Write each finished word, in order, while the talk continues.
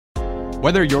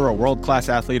Whether you're a world-class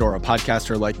athlete or a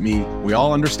podcaster like me, we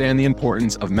all understand the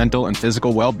importance of mental and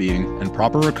physical well-being and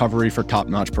proper recovery for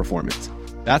top-notch performance.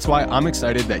 That's why I'm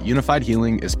excited that Unified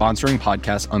Healing is sponsoring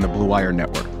podcasts on the Blue Wire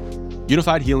Network.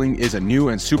 Unified Healing is a new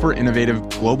and super innovative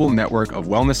global network of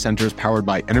wellness centers powered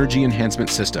by Energy Enhancement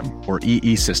System, or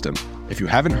EE System. If you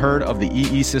haven't heard of the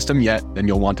EE System yet, then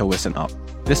you'll want to listen up.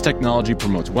 This technology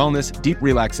promotes wellness, deep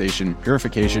relaxation,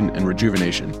 purification, and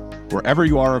rejuvenation. Wherever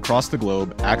you are across the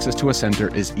globe, access to a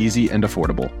center is easy and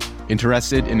affordable.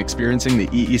 Interested in experiencing the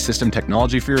EE System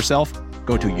technology for yourself?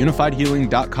 Go to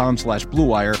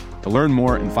unifiedhealing.com/bluewire to learn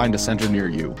more and find a center near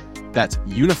you. That's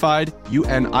unified,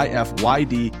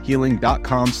 UNIFYD,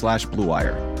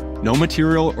 healing.com/bluewire. No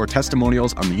material or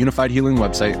testimonials on the Unified Healing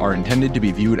website are intended to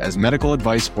be viewed as medical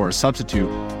advice or a substitute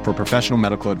for professional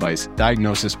medical advice,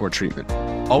 diagnosis, or treatment.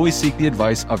 Always seek the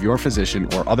advice of your physician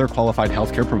or other qualified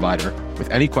healthcare provider with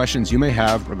any questions you may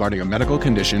have regarding a medical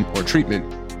condition or treatment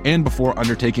and before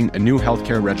undertaking a new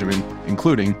healthcare regimen,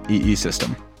 including EE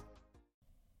System.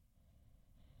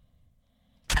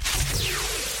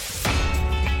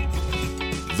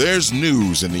 There's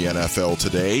news in the NFL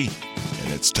today,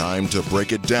 and it's time to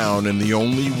break it down in the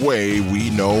only way we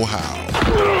know how.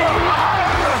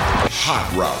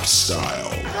 Hot Route style.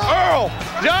 Earl!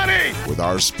 Johnny! With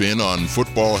our spin on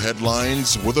football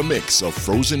headlines with a mix of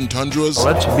frozen tundras.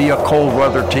 Let's be a cold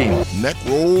weather team. Neck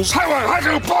rolls.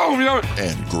 Boom!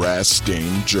 And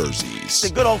grass-stained jerseys. The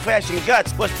good old-fashioned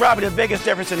guts was probably the biggest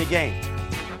difference in the game.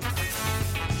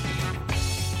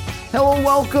 Hello,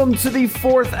 welcome to the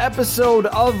fourth episode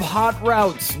of Hot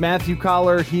Routes. Matthew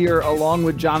Collar here along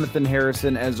with Jonathan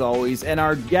Harrison as always, and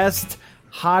our guest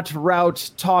Hot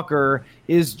Route talker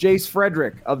is Jace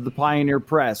Frederick of the Pioneer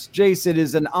Press. Jace, it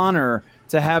is an honor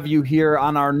to have you here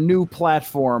on our new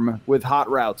platform with Hot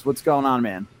Routes. What's going on,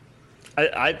 man?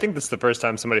 I think this is the first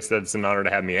time somebody said it's an honor to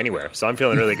have me anywhere, so I'm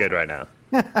feeling really good right now.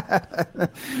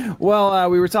 Well,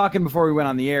 we were talking before we went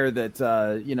on the air that,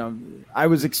 I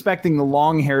was expecting the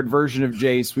long-haired version of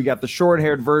Jace. We got the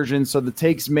short-haired version, so the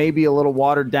takes may be a little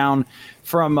watered down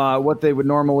from what they would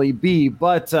normally be.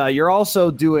 But you're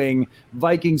also doing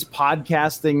Vikings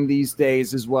podcasting these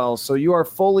days as well. So you are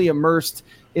fully immersed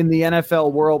in the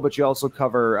NFL world, but you also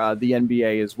cover the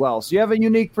NBA as well. So you have a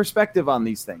unique perspective on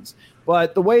these things.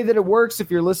 But the way that it works, if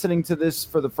you're listening to this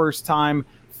for the first time,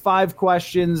 5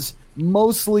 questions,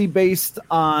 mostly based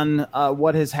on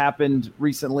what has happened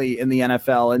recently in the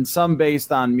NFL, and some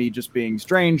based on me just being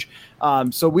strange.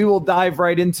 So we will dive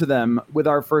right into them with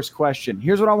our first question.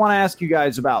 Here's what I want to ask you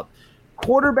guys about.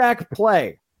 Quarterback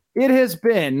play. It has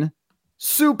been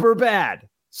super bad,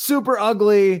 super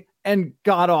ugly, and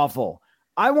god-awful.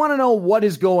 I want to know what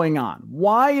is going on.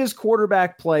 Why is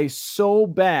quarterback play so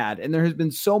bad? And there has been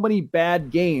so many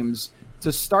bad games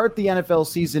to start the NFL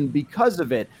season because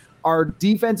of it. Are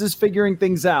defenses figuring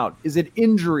things out? Is it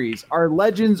injuries? Are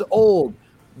legends old?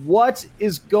 What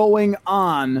is going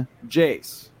on,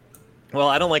 Jace? Well,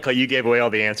 I don't like how you gave away all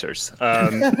the answers.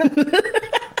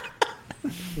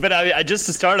 But I just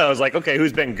to start, I was like, okay,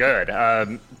 who's been good?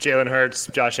 Jalen Hurts,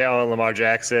 Josh Allen, Lamar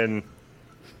Jackson,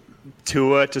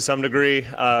 Tua to some degree,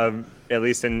 at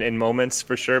least in moments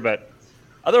for sure. But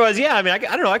otherwise, yeah, I mean, I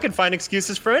don't know. I could find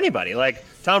excuses for anybody. Like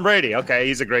Tom Brady, okay,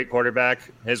 he's a great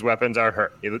quarterback. His weapons are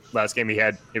hurt. Last game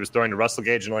he was throwing to Russell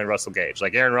Gage and only Russell Gage.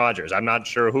 Like Aaron Rodgers, I'm not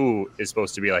sure who is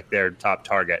supposed to be like their top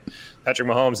target. Patrick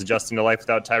Mahomes adjusting to life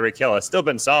without Tyreek Hill has still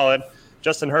been solid.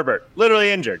 Justin Herbert,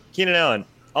 literally injured. Keenan Allen,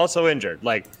 also injured.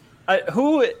 Like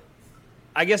I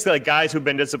guess like guys who've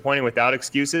been disappointing without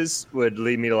excuses would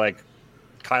lead me to like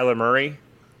Kyler Murray,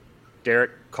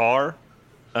 Derek Carr,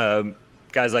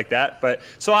 guys like that. But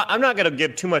so I'm not going to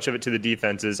give too much of it to the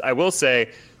defenses. I will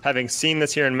say, having seen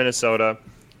this here in Minnesota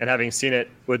and having seen it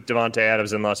with Devontae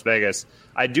Adams in Las Vegas,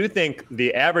 I do think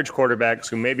the average quarterbacks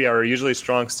who maybe are usually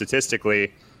strong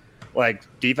statistically, like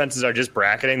defenses are just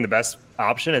bracketing the best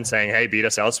option and saying, hey, beat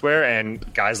us elsewhere.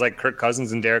 And guys like Kirk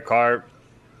Cousins and Derek Carr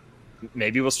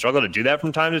maybe we'll struggle to do that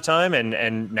from time to time.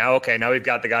 And now we've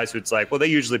got the guys who it's like, well, they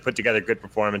usually put together good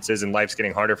performances and life's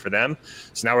getting harder for them.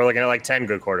 So now we're looking at like 10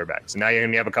 good quarterbacks. And now you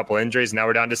have a couple injuries. And now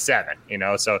we're down to 7,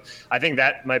 So I think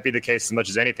that might be the case as much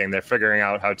as anything. They're figuring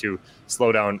out how to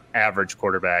slow down average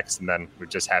quarterbacks. And then we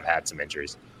just have had some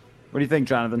injuries. What do you think,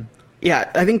 Jonathan?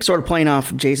 Yeah, I think sort of playing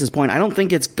off Jace's point, I don't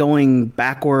think it's going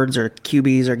backwards or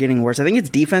QBs are getting worse. I think it's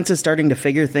defenses starting to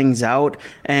figure things out.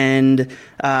 And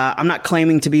I'm not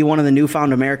claiming to be one of the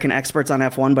newfound American experts on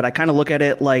F1, but I kind of look at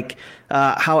it like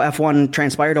how F1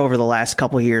 transpired over the last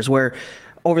couple of years, where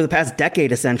over the past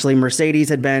decade, essentially, Mercedes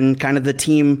had been kind of the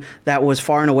team that was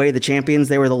far and away the champions.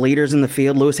 They were the leaders in the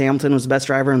field. Lewis Hamilton was the best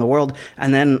driver in the world.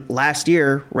 And then last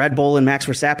year, Red Bull and Max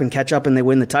Verstappen catch up and they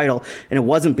win the title. And it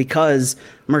wasn't because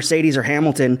Mercedes or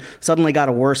Hamilton suddenly got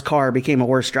a worse car, became a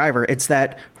worse driver. It's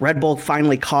that Red Bull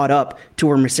finally caught up to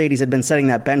where Mercedes had been setting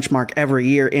that benchmark every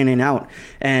year in and out.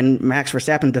 And Max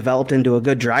Verstappen developed into a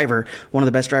good driver, one of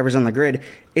the best drivers on the grid.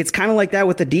 It's kind of like that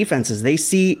with the defenses. They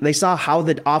saw how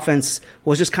the offense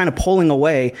was just kind of pulling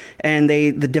away, and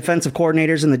the defensive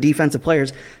coordinators and the defensive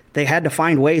players, they had to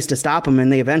find ways to stop them, and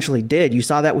they eventually did. You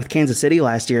saw that with Kansas City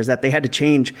last year, is that they had to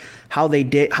change how they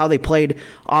played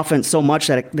offense so much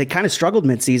that they kind of struggled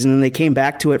midseason, and they came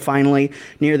back to it finally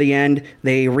near the end.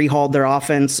 They rehauled their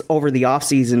offense over the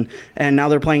offseason, and now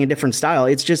they're playing a different style.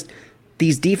 It's just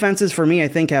these defenses, for me, I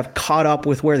think have caught up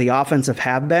with where the offensive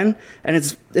have been, and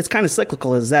it's kind of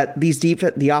cyclical. Is that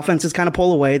the offenses kind of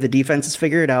pull away, the defenses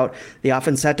figure it out, the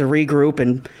offense had to regroup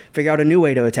and figure out a new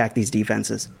way to attack these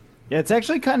defenses. Yeah, it's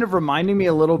actually kind of reminding me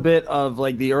a little bit of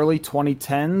like the early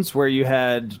 2010s where you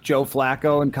had Joe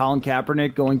Flacco and Colin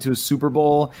Kaepernick going to a Super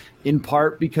Bowl, in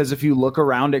part because if you look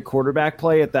around at quarterback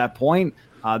play at that point,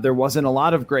 there wasn't a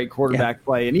lot of great quarterback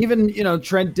play. And even,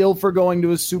 Trent Dilfer going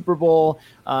to a Super Bowl,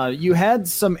 you had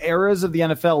some eras of the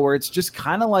NFL where it's just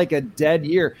kind of like a dead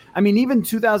year. I mean, even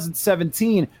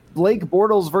 2017, Blake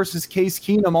Bortles versus Case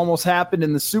Keenum almost happened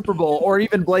in the Super Bowl, or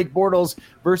even Blake Bortles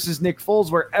versus Nick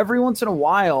Foles, where every once in a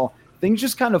while, things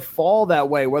just kind of fall that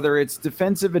way, whether it's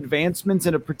defensive advancements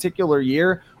in a particular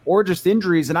year or just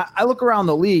injuries. And I look around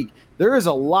the league, there is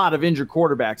a lot of injured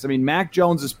quarterbacks. I mean, Mac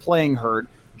Jones is playing hurt.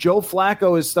 Joe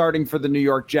Flacco is starting for the New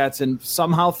York Jets and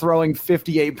somehow throwing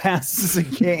 58 passes a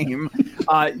game.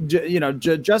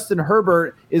 Justin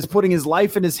Herbert is putting his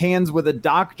life in his hands with a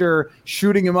doctor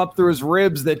shooting him up through his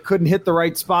ribs that couldn't hit the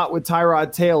right spot with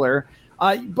Tyrod Taylor.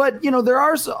 But there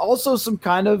are also some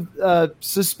kind of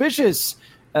suspicious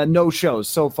no-shows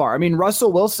so far. I mean,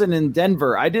 Russell Wilson in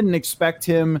Denver, I didn't expect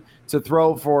him to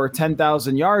throw for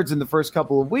 10,000 yards in the first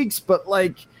couple of weeks, but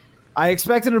I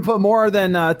expected him to put more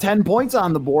than 10 points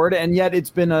on the board, and yet it's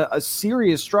been a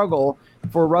serious struggle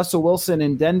for Russell Wilson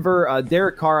in Denver.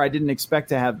 Derek Carr, I didn't expect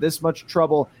to have this much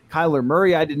trouble. Kyler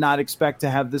Murray, I did not expect to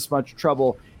have this much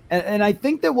trouble. And I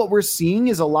think that what we're seeing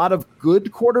is a lot of good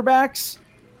quarterbacks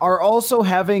are also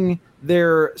having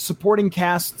their supporting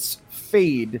casts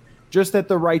fade just at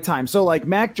the right time. So,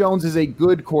 Mac Jones is a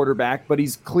good quarterback, but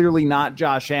he's clearly not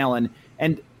Josh Allen.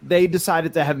 And they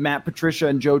decided to have Matt Patricia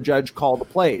and Joe Judge call the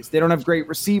plays. They don't have great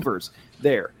receivers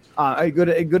there. A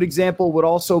good example would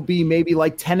also be maybe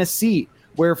like Tennessee,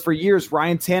 where for years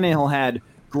Ryan Tannehill had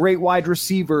great wide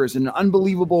receivers and an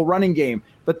unbelievable running game.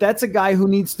 But that's a guy who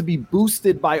needs to be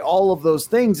boosted by all of those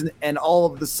things. And all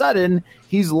of a sudden,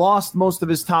 he's lost most of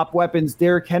his top weapons.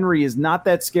 Derrick Henry is not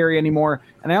that scary anymore.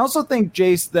 And I also think,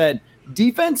 Jace, that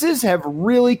defenses have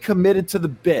really committed to the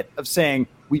bit of saying,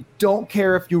 we don't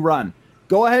care if you run.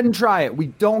 Go ahead and try it. We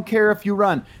don't care if you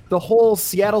run. The whole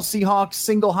Seattle Seahawks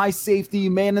single high safety,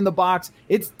 man in the box,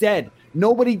 it's dead.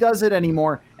 Nobody does it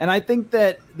anymore. And I think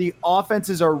that the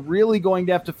offenses are really going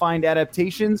to have to find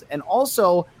adaptations. And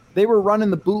also, they were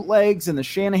running the bootlegs and the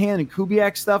Shanahan and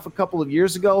Kubiak stuff a couple of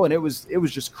years ago, and it was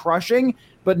just crushing.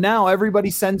 But now everybody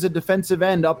sends a defensive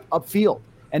end upfield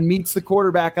and meets the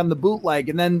quarterback on the bootleg,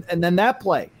 and then that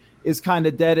play is kind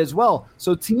of dead as well.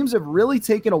 So teams have really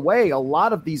taken away a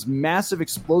lot of these massive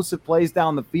explosive plays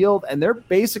down the field, and they're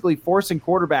basically forcing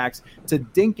quarterbacks to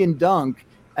dink and dunk.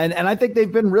 And I think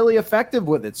they've been really effective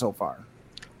with it so far.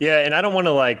 Yeah, and I don't want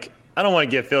to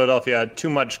give Philadelphia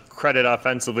too much credit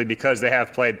offensively because they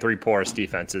have played three porous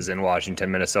defenses in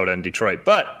Washington, Minnesota, and Detroit.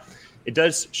 But it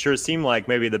does sure seem like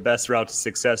maybe the best route to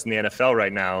success in the NFL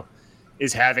right now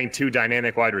is having two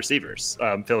dynamic wide receivers.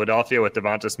 Philadelphia with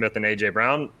Devonta Smith and A.J.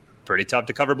 Brown, pretty tough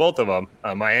to cover both of them.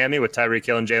 Miami with Tyreek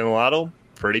Hill and Jalen Waddle,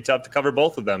 pretty tough to cover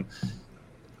both of them.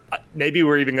 Maybe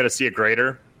we're even going to see a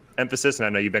greater emphasis, and I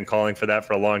know you've been calling for that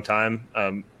for a long time,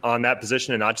 on that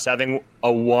position, and not just having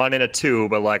a 1 and a 2,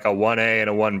 but like a 1A and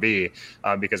a 1B,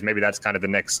 because maybe that's kind of the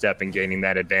next step in gaining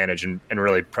that advantage and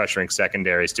really pressuring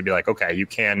secondaries to be like, okay, you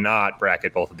cannot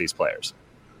bracket both of these players.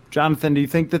 Jonathan, do you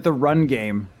think that the run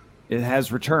game it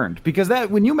has returned? Because that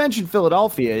when you mentioned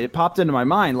Philadelphia, it popped into my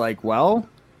mind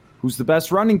who's the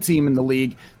best running team in the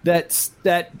league?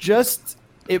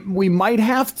 We might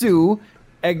have to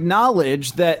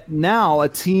acknowledge that now a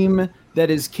team that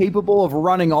is capable of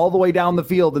running all the way down the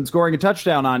field and scoring a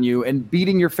touchdown on you and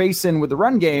beating your face in with the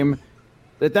run game,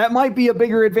 that might be a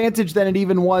bigger advantage than it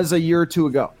even was a year or two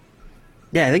ago.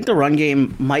 Yeah, I think the run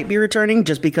game might be returning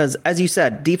just because, as you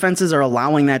said, defenses are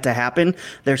allowing that to happen.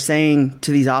 They're saying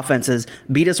to these offenses,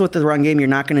 beat us with the run game. You're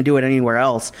not going to do it anywhere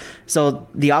else. So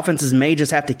the offenses may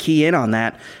just have to key in on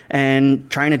that and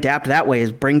try and adapt that way,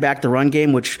 is bring back the run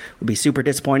game, which would be super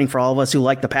disappointing for all of us who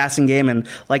like the passing game and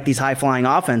like these high-flying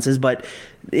offenses. But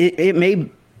it may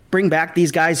bring back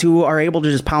these guys who are able to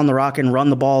just pound the rock and run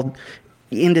the ball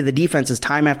into the defenses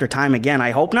time after time again.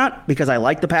 I hope not, because I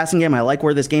like the passing game. I like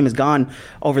where this game has gone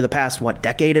over the past,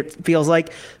 decade it feels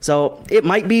like. So it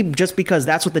might be just because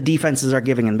that's what the defenses are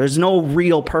giving them. There's no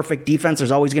real perfect defense.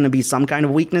 There's always going to be some kind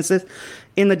of weaknesses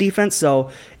in the defense.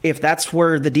 So if that's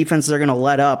where the defenses are going to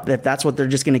let up, if that's what they're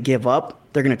just going to give up,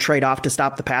 they're going to trade off to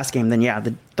stop the pass game, then yeah,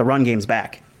 the run game's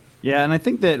back. Yeah, and I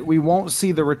think that we won't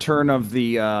see the return of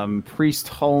the Priest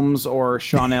Holmes or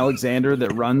Sean Alexander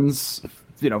that runs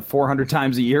 400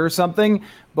 times a year or something,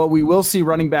 but we will see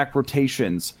running back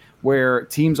rotations where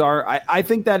teams are. I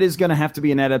think that is going to have to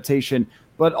be an adaptation,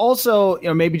 but also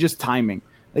maybe just timing.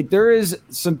 Like there is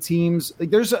some teams,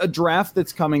 like there's a draft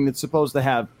that's coming that's supposed to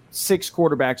have 6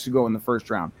 quarterbacks who go in the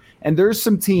first round, and there's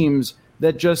some teams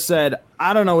that just said,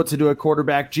 I don't know what to do at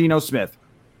quarterback, Geno Smith.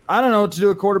 I don't know what to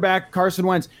do at quarterback, Carson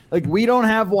Wentz. Like we don't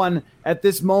have one at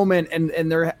this moment,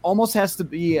 and there almost has to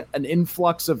be an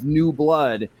influx of new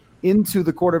blood into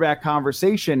the quarterback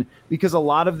conversation, because a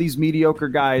lot of these mediocre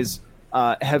guys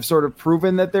have sort of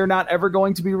proven that they're not ever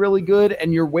going to be really good,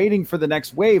 and you're waiting for the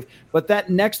next wave. But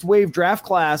that next wave draft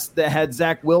class that had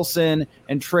Zach Wilson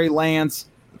and Trey Lance,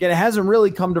 again, it hasn't really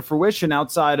come to fruition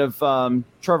outside of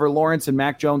Trevor Lawrence, and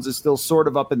Mac Jones is still sort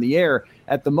of up in the air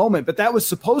at the moment. But that was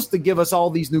supposed to give us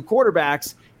all these new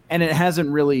quarterbacks, and it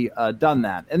hasn't really done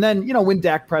that. And then, when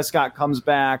Dak Prescott comes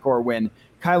back, or when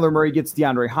Kyler Murray gets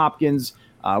DeAndre Hopkins,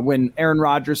 when Aaron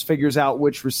Rodgers figures out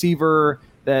which receiver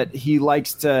that he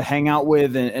likes to hang out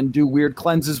with and do weird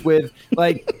cleanses with,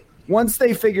 like once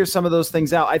they figure some of those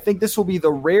things out, I think this will be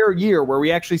the rare year where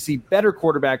we actually see better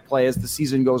quarterback play as the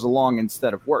season goes along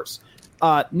instead of worse.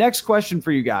 Next question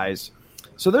for you guys.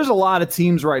 So there's a lot of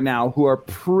teams right now who are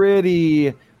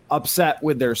pretty upset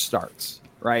with their starts,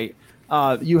 right?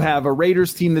 You have a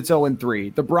Raiders team that's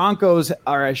 0-3. The Broncos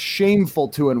are a shameful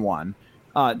 2-1.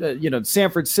 San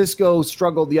Francisco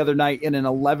struggled the other night in an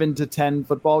 11-10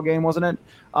 football game, wasn't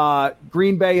it?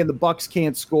 Green Bay and the Bucks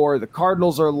can't score. The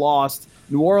Cardinals are lost.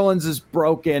 New Orleans is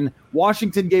broken.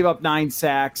 Washington gave up 9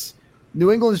 sacks.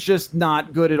 New England's just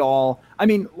not good at all. I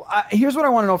mean, here's what I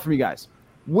want to know from you guys.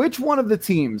 Which one of the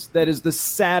teams that is the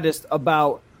saddest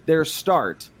about their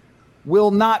start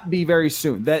will not be very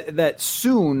soon? That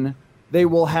soon they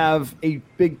will have a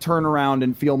big turnaround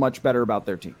and feel much better about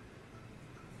their team?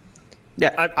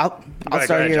 Yeah, I'll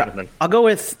start here. Jonathan. I'll go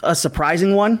with a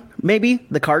surprising one, maybe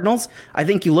the Cardinals. I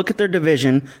think you look at their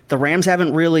division. The Rams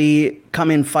haven't really come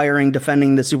in firing,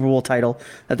 defending the Super Bowl title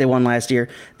that they won last year.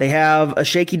 They have a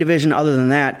shaky division other than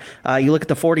that. You look at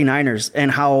the 49ers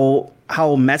and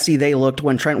how messy they looked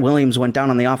when Trent Williams went down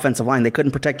on the offensive line. They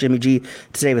couldn't protect Jimmy G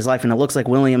to save his life, and it looks like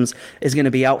Williams is going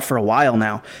to be out for a while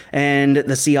now. And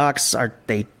the Seahawks, are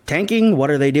they tanking? What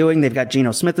are they doing? They've got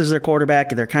Geno Smith as their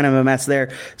quarterback. They're kind of a mess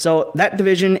there. So that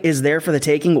division is there for the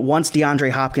taking once DeAndre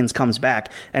Hopkins comes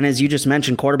back. And as you just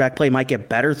mentioned, quarterback play might get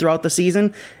better throughout the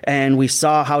season. And we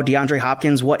saw how DeAndre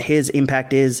Hopkins, what his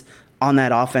impact is on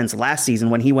that offense last season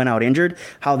when he went out injured,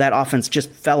 how that offense just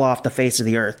fell off the face of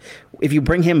the earth. If you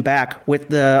bring him back with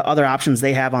the other options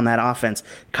they have on that offense,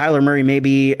 Kyler Murray may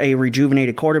be a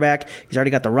rejuvenated quarterback. He's already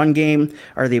got the run game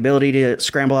or the ability to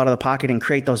scramble out of the pocket and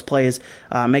create those plays,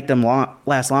 make them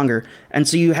last longer. And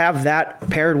so you have that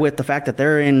paired with the fact that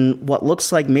they're in what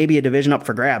looks like maybe a division up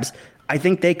for grabs. I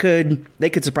think they could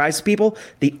surprise people.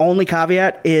 The only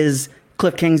caveat is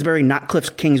Cliff Kingsbury not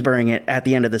Cliff Kingsburying it at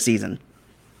the end of the season.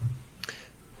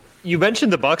 You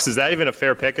mentioned the Bucks. Is that even a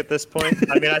fair pick at this point?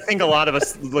 I mean, I think a lot of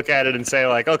us look at it and say,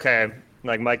 like, okay,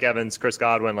 like Mike Evans, Chris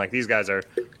Godwin, like these guys are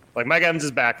like Mike Evans is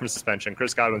back from suspension.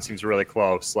 Chris Godwin seems really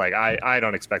close. Like I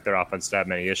don't expect their offense to have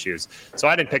many issues. So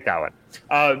I didn't pick that one.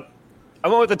 I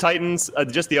went with the Titans,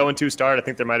 just the 0-2 start. I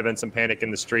think there might have been some panic in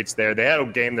the streets there. They had a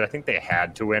game that I think they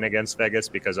had to win against Vegas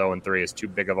because 0-3 is too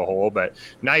big of a hole. But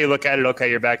now you look at it, okay,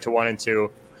 you're back to 1-2.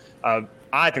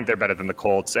 I think they're better than the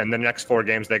Colts. And the next 4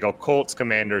 games, they go Colts,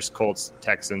 Commanders, Colts,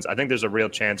 Texans. I think there's a real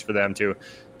chance for them to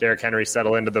Derrick Henry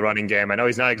settle into the running game. I know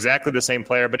he's not exactly the same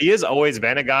player, but he has always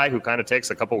been a guy who kind of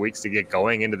takes a couple weeks to get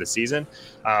going into the season,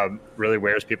 really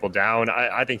wears people down.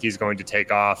 I think he's going to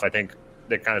take off. I think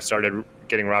they kind of started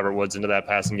getting Robert Woods into that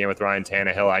passing game with Ryan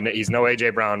Tannehill. I know he's no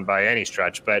A.J. Brown by any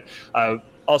stretch, but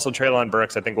Also, Treylon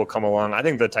Burks, I think, will come along. I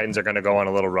think the Titans are going to go on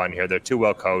a little run here. They're too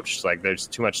well coached. Like, there's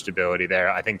too much stability there.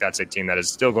 I think that's a team that is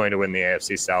still going to win the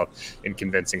AFC South in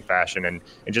convincing fashion. And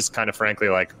just kind of frankly,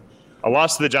 like, a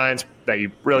loss to the Giants that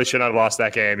you really should not have lost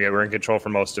that game. You were in control for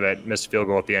most of it, missed a field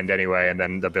goal at the end anyway, and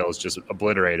then the Bills just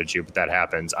obliterated you, but that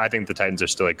happens. I think the Titans are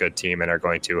still a good team and are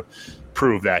going to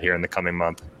prove that here in the coming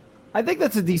month. I think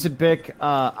that's a decent pick.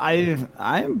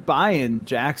 I'm buying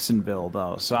Jacksonville,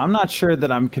 though, so I'm not sure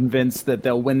that I'm convinced that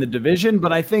they'll win the division,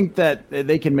 but I think that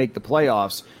they can make the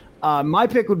playoffs. My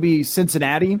pick would be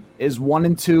Cincinnati is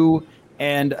 1-2,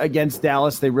 and against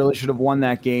Dallas, they really should have won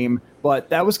that game. But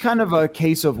that was kind of a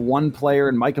case of one player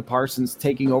and Micah Parsons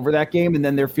taking over that game, and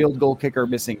then their field goal kicker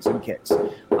missing some kicks.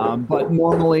 But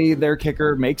normally their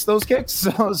kicker makes those kicks.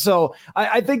 So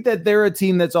I think that they're a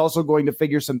team that's also going to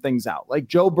figure some things out. Like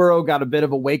Joe Burrow got a bit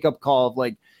of a wake-up call of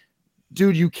like,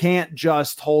 dude, you can't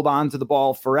just hold on to the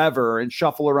ball forever and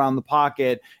shuffle around the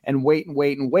pocket and wait.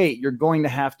 You're going to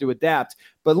have to adapt.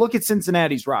 But look at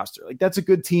Cincinnati's roster. Like, that's a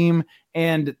good team.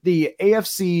 And the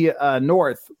AFC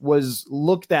North was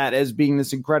looked at as being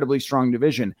this incredibly strong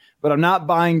division. But I'm not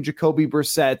buying Jacoby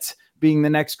Brissett being the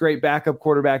next great backup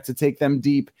quarterback to take them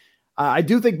deep. I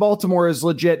do think Baltimore is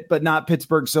legit, but not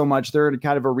Pittsburgh so much. They're in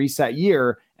kind of a reset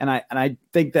year. And I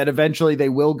think that eventually they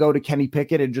will go to Kenny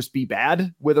Pickett and just be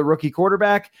bad with a rookie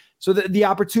quarterback. So the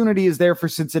opportunity is there for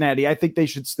Cincinnati. I think they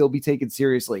should still be taken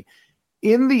seriously.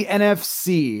 In the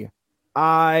NFC,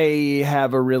 I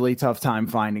have a really tough time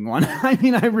finding one. I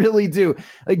mean, I really do.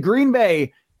 Like, Green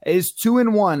Bay is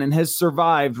 2-1 and has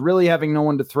survived really having no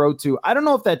one to throw to. I don't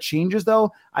know if that changes,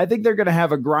 though. I think they're going to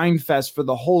have a grind fest for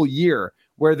the whole year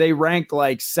where they rank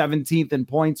like 17th in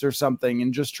points or something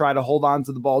and just try to hold on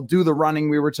to the ball, do the running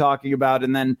we were talking about,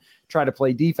 and then try to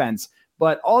play defense.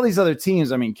 But all these other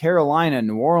teams, I mean, Carolina,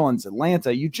 New Orleans,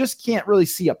 Atlanta, you just can't really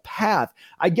see a path.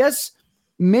 I guess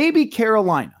maybe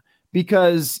Carolina,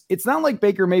 because it's not like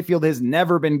Baker Mayfield has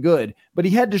never been good, but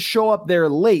he had to show up there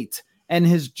late and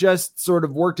has just sort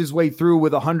of worked his way through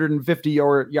with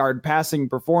 150-yard passing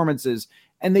performances.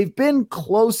 And they've been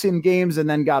close in games and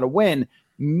then got a win.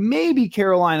 Maybe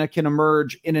Carolina can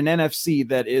emerge in an NFC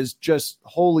that is just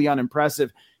wholly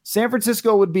unimpressive. San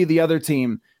Francisco would be the other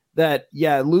team that,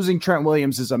 losing Trent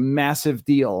Williams is a massive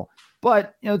deal.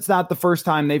 But, it's not the first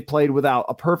time they've played without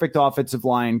a perfect offensive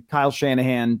line. Kyle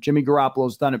Shanahan, Jimmy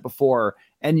Garoppolo's done it before.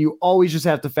 And you always just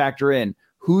have to factor in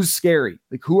who's scary.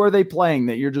 Like, who are they playing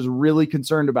that you're just really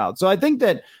concerned about? So I think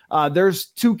that there's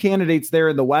two candidates there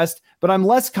in the West, but I'm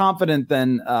less confident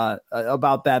than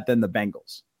about that than the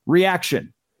Bengals.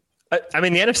 Reaction. I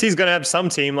mean, the NFC is going to have some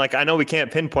team. Like, I know we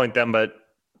can't pinpoint them, but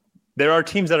there are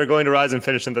teams that are going to rise and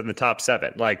finish in the top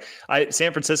 7. Like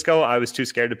San Francisco, I was too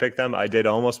scared to pick them. I did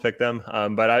almost pick them,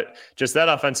 but just that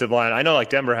offensive line. I know like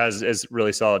Denver is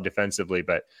really solid defensively,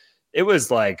 but it was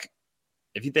like,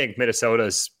 if you think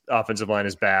Minnesota's offensive line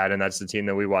is bad, and that's the team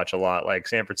that we watch a lot, like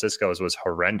San Francisco's was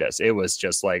horrendous. It was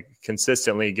just like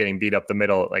consistently getting beat up the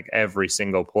middle, like every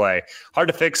single play. Hard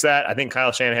to fix that. I think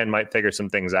Kyle Shanahan might figure some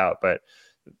things out, but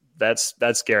that's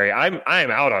scary. I'm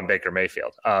out on Baker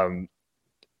Mayfield.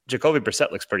 Jacoby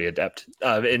Brissett looks pretty adept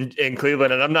in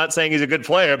Cleveland, and I'm not saying he's a good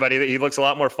player, but he looks a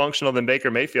lot more functional than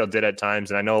Baker Mayfield did at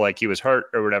times. And I know like he was hurt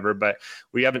or whatever, but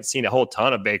we haven't seen a whole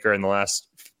ton of Baker in the last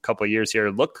couple of years here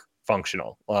look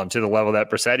functional to the level that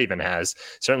Brissett even has.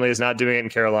 Certainly is not doing it in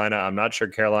Carolina. I'm not sure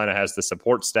Carolina has the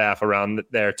support staff around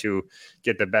there to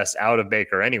get the best out of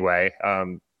Baker anyway.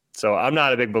 So I'm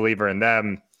not a big believer in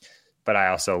them, but I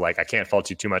also I can't fault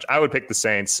you too much. I would pick the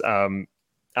Saints.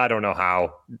 I don't know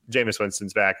how. Jameis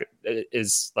Winston's back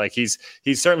is like he's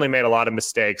certainly made a lot of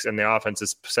mistakes, and the offense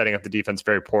is setting up the defense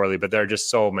very poorly, but there are just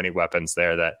so many weapons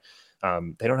there that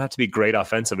they don't have to be great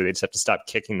offensively. They just have to stop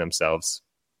kicking themselves.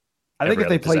 I think if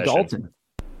they play Dalton,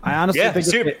 I honestly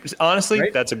think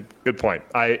right? That's a good point.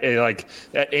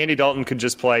 Andy Dalton could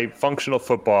just play functional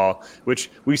football,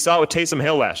 which we saw with Taysom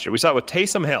Hill last year. We saw it with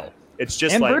Taysom Hill. It's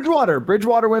just Bridgewater.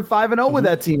 Bridgewater went 5-0 with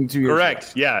that team 2 years ago.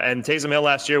 Correct. Yeah. And Taysom Hill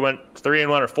last year went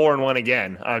 3-1 or 4-1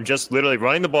 again. Just literally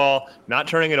running the ball, not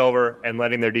turning it over, and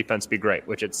letting their defense be great,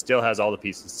 which it still has all the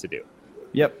pieces to do.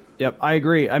 Yep. I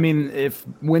agree. I mean, if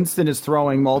Winston is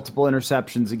throwing multiple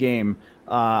interceptions a game,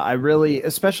 I really,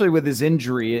 especially with his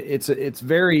injury, it's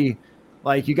very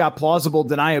like you got plausible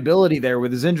deniability there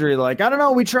with his injury. Like, I don't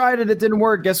know, we tried it. It didn't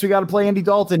work. Guess we got to play Andy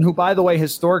Dalton, who, by the way,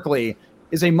 historically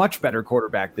is a much better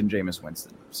quarterback than Jameis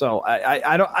Winston. So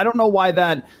I don't know why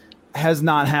that has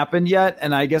not happened yet.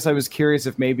 And I guess I was curious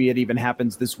if maybe it even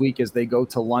happens this week as they go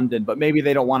to London, but maybe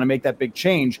they don't want to make that big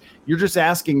change. You're just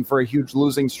asking for a huge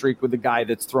losing streak with a guy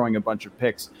that's throwing a bunch of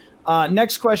picks.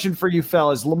 Next question for you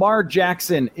fellas. Lamar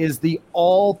Jackson is the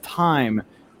all-time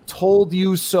told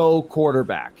you so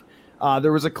quarterback.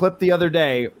 There was a clip the other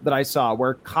day that I saw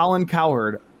where Colin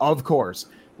Cowherd, of course,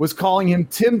 was calling him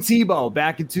Tim Tebow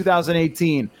back in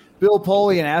 2018. Bill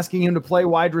Polian asking him to play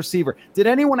wide receiver. Did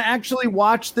anyone actually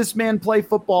watch this man play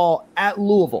football at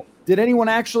Louisville? Did anyone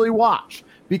actually watch?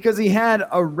 Because he had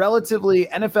a relatively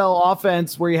NFL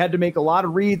offense where he had to make a lot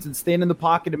of reads and stand in the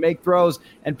pocket to make throws,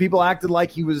 and people acted like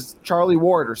he was Charlie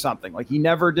Ward or something. Like he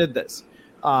never did this.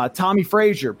 Tommy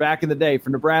Frazier back in the day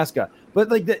for Nebraska.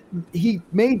 But he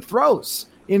made throws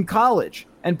in college,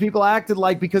 and people acted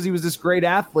like because he was this great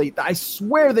athlete, I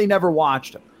swear they never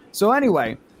watched him. So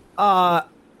anyway,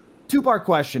 two-part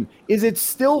question. Is it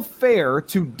still fair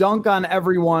to dunk on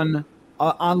everyone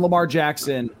on Lamar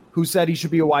Jackson who said he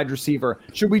should be a wide receiver?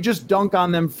 Should we just dunk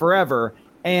on them forever?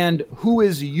 And who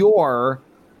is your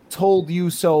told you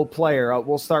so player?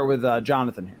 We'll start with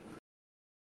Jonathan here.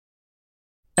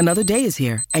 Another day is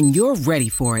here, and you're ready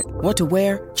for it. What to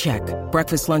wear? Check.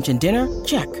 Breakfast, lunch, and dinner?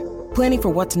 Check. Planning for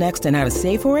what's next and how to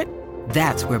save for it?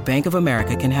 That's where Bank of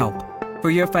America can help. For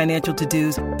your financial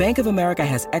to-dos, Bank of America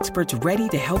has experts ready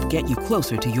to help get you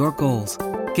closer to your goals.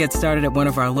 Get started at one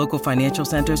of our local financial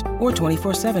centers or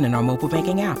 24/7 in our mobile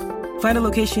banking app. Find a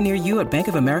location near you at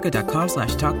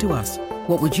bankofamerica.com/talktous.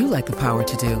 What would you like the power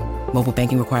to do? Mobile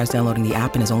banking requires downloading the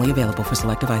app and is only available for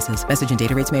select devices. Message and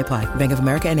data rates may apply. Bank of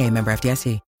America N.A., member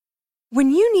FDIC. When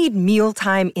you need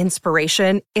mealtime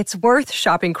inspiration, it's worth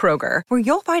shopping Kroger, where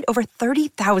you'll find over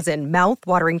 30,000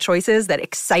 mouth-watering choices that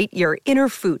excite your inner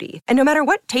foodie. And no matter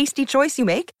what tasty choice you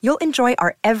make, you'll enjoy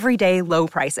our everyday low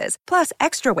prices, plus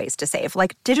extra ways to save,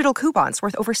 like digital coupons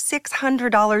worth over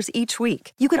 $600 each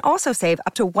week. You can also save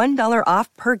up to $1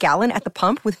 off per gallon at the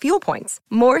pump with fuel points.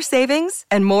 More savings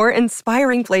and more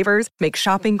inspiring flavors make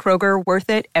shopping Kroger worth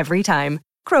it every time.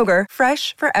 Kroger,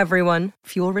 fresh for everyone.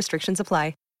 Fuel restrictions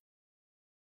apply.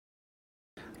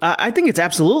 I think it's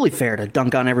absolutely fair to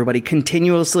dunk on everybody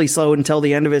continuously so until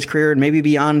the end of his career and maybe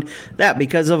beyond that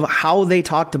because of how they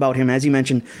talked about him, as you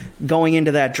mentioned, going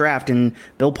into that draft. And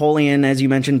Bill Polian, as you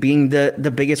mentioned, being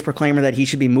the biggest proclaimer that he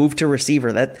should be moved to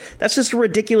receiver. That's just a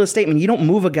ridiculous statement. You don't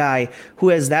move a guy who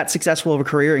has that successful of a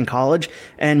career in college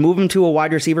and move him to a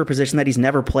wide receiver position that he's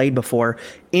never played before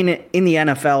in the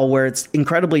NFL, where it's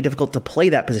incredibly difficult to play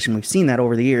that position. We've seen that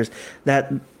over the years,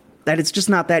 that it's just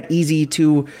not that easy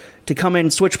to come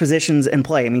in, switch positions, and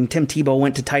play. I mean, Tim Tebow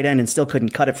went to tight end and still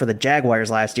couldn't cut it for the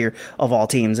Jaguars last year, of all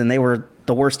teams, and they were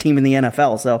the worst team in the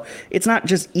NFL. So it's not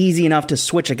just easy enough to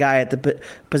switch a guy at the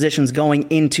positions going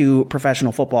into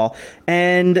professional football.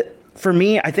 And for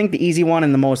me, I think the easy one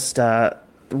and the most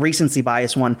recency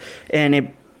bias one,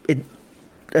 and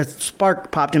a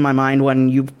spark popped in my mind when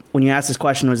you asked this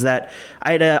question, was that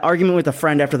I had an argument with a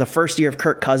friend after the first year of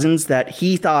Kirk Cousins that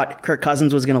he thought Kirk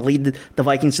Cousins was going to lead the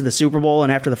Vikings to the Super Bowl.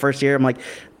 And after the first year, I'm like,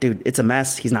 dude, it's a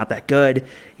mess. He's not that good.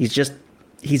 He's just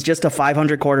a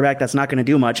 500 quarterback that's not going to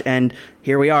do much. And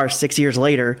here we are 6 years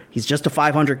later. He's just a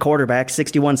 500 quarterback,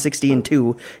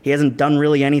 61-60-2. He hasn't done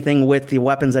really anything with the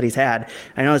weapons that he's had.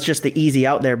 I know it's just the easy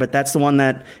out there, but that's the one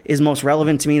that is most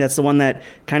relevant to me. That's the one that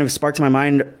kind of sparked my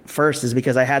mind first, is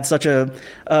because I had such a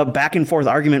back and forth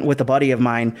argument with a buddy of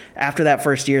mine after that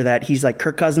first year that he's like,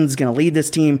 Kirk Cousins is going to lead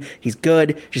this team. He's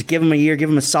good. Just give him a year,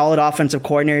 give him a solid offensive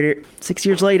coordinator. 6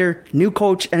 years later, new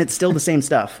coach, and it's still the same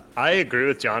stuff. I agree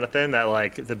with Jonathan that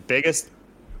the biggest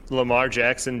Lamar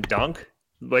Jackson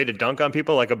way to dunk on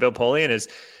people like a Bill Polian is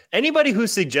anybody who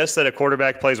suggests that a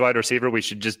quarterback plays wide receiver, we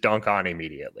should just dunk on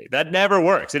immediately. That never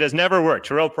works. It has never worked.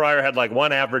 Terrell Pryor had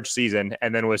one average season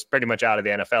and then was pretty much out of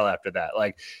the NFL after that.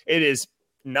 It is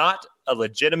not a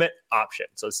legitimate option.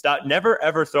 So never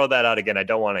ever throw that out again. I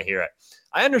don't want to hear it.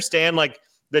 I understand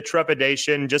the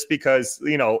trepidation just because,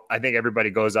 I think everybody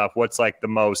goes off what's the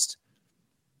most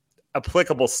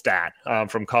applicable stat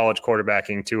from college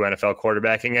quarterbacking to NFL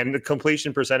quarterbacking, and the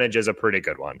completion percentage is a pretty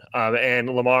good one. And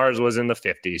Lamar's was in the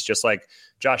 50s, just like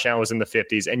Josh Allen was in the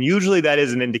 50s. And usually that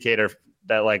is an indicator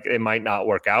that it might not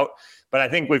work out. But I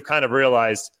think we've kind of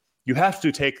realized you have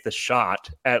to take the shot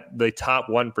at the top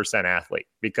 1% athlete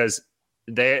because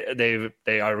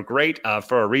they are great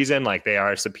for a reason. They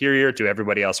are superior to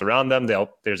everybody else around them.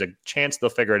 There's a chance they'll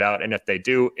figure it out. And if they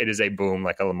do, it is a boom,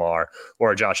 like a Lamar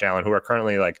or a Josh Allen, who are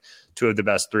currently two of the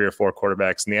best 3 or 4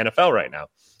 quarterbacks in the NFL right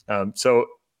now. So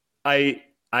I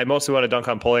mostly want to dunk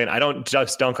on Polian. I don't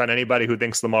just dunk on anybody who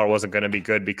thinks Lamar wasn't going to be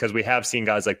good, because we have seen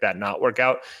guys like that not work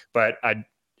out. But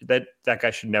that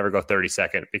guy should never go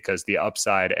 32nd, because the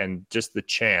upside and just the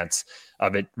chance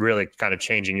of it really kind of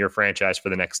changing your franchise for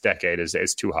the next decade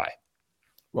is too high.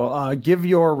 Well, give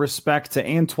your respect to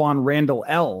Antoine Randall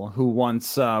L., who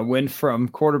once went from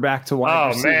quarterback to wide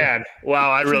receiver. Oh, man.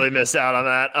 Wow, I really missed out on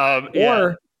that.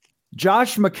 Or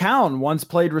Josh McCown once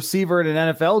played receiver at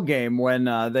an NFL game when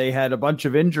they had a bunch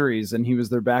of injuries, and he was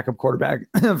their backup quarterback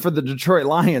for the Detroit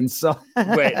Lions. So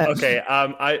wait, okay.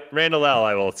 Randall L.,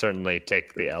 I will certainly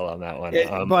take the L on that one.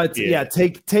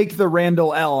 Take the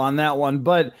Randall L on that one.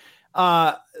 But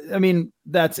I mean,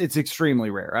 it's extremely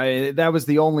rare. That was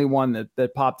the only one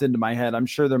that popped into my head. I'm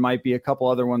sure there might be a couple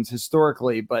other ones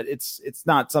historically, but it's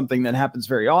not something that happens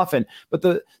very often. But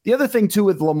the other thing too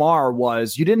with Lamar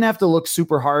was you didn't have to look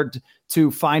super hard to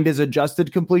find his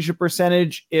adjusted completion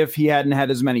percentage if he hadn't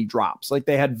had as many drops. Like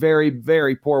they had very,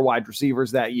 very poor wide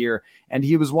receivers that year, and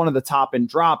he was one of the top in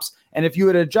drops. And if you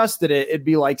had adjusted it, it'd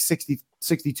be like 62%,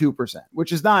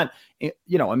 which is not,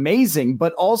 amazing,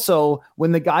 but also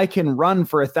when the guy can run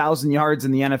for 1,000 yards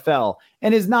in the NFL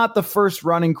and is not the first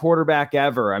running quarterback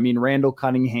ever. I mean, Randall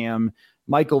Cunningham,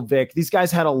 Michael Vick, these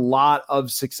guys had a lot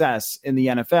of success in the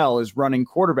NFL as running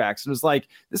quarterbacks. It was like,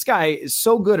 this guy is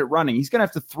so good at running. He's going to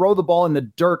have to throw the ball in the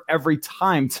dirt every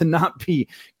time to not be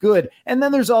good. And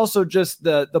then there's also just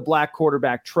the black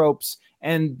quarterback tropes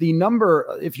and the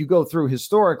number, if you go through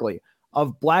historically,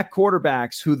 of black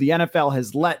quarterbacks who the NFL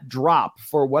has let drop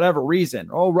for whatever reason.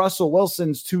 Oh, Russell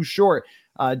Wilson's too short.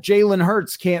 Jalen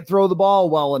Hurts can't throw the ball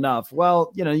well enough.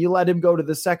 Well, you let him go to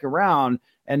the second round,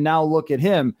 and now look at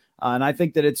him. And I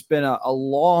think that it's been a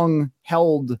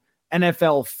long-held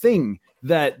NFL thing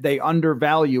that they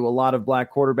undervalue a lot of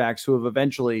black quarterbacks who have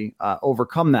eventually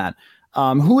overcome that.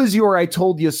 Who is your I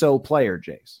told you so player,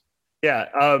 Jace?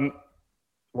 Yeah,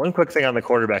 one quick thing on the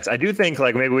quarterbacks. I do think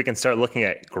maybe we can start looking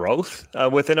at growth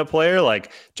within a player.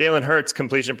 Like Jalen Hurts'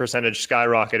 completion percentage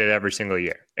skyrocketed every single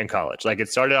year in college. Like it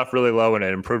started off really low and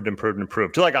it improved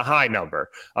to a high number.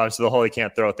 So the whole he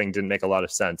can't throw thing didn't make a lot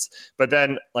of sense. But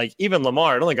then even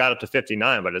Lamar, it only got up to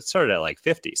 59, but it started at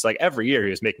 50. So every year he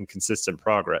was making consistent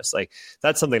progress.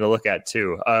 That's something to look at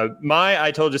too. My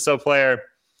I told you so player,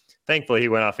 thankfully he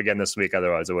went off again this week.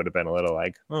 Otherwise it would have been a little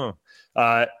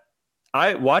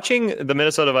watching the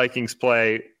Minnesota Vikings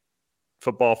play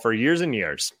football for years and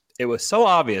years, it was so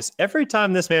obvious. Every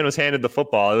time this man was handed the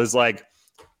football, it was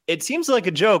it seems like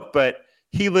a joke, but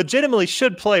he legitimately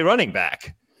should play running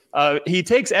back. He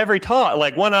takes every toss,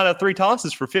 1 out of 3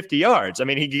 tosses for 50 yards. I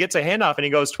mean, he gets a handoff and he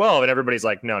goes 12 and everybody's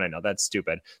like, no, that's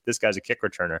stupid. This guy's a kick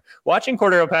returner. Watching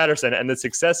Cordero Patterson and the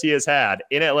success he has had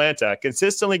in Atlanta,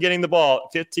 consistently getting the ball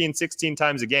 15, 16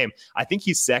 times a game. I think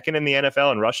he's second in the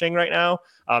NFL in rushing right now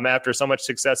after so much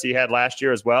success he had last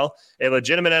year as well. A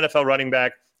legitimate NFL running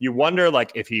back. You wonder,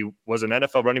 if he was an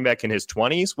NFL running back in his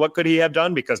 20s, what could he have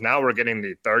done? Because now we're getting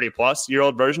the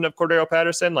 30-plus-year-old version of Cordero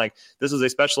Patterson. This was a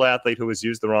special athlete who was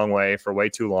used the wrong way for way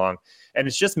too long. And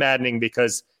it's just maddening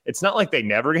because it's not like they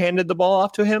never handed the ball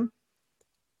off to him.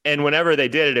 And whenever they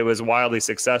did it, it was wildly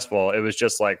successful. It was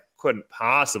just couldn't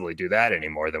possibly do that any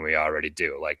more than we already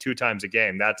do. 2 times a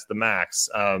game, that's the max.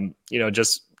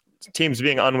 Just teams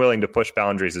being unwilling to push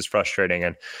boundaries is frustrating.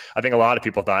 And I think a lot of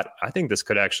people thought, I think this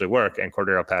could actually work. And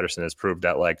Cordero Patterson has proved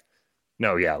that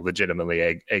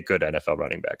legitimately a good NFL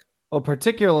running back. Well,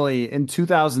 particularly in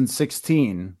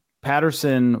 2016,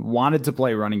 Patterson wanted to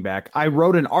play running back. I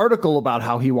wrote an article about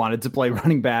how he wanted to play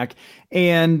running back,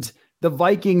 and the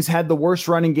Vikings had the worst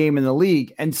running game in the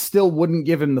league and still wouldn't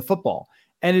give him the football.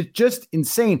 And it's just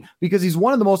insane because he's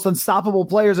one of the most unstoppable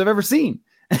players I've ever seen.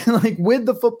 With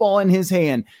the football in his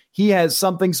hand, he has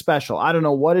something special. I don't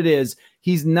know what it is.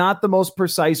 He's not the most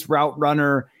precise route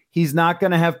runner. He's not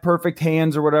going to have perfect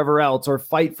hands or whatever else, or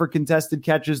fight for contested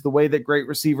catches the way that great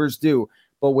receivers do.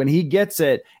 But when he gets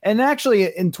it, and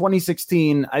actually in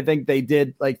 2016, I think they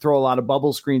did throw a lot of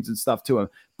bubble screens and stuff to him.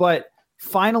 But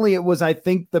finally, it was, I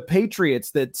think, the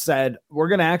Patriots that said, we're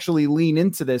going to actually lean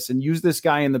into this and use this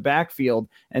guy in the backfield.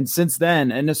 And since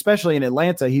then, and especially in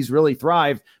Atlanta, he's really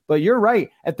thrived. But you're right.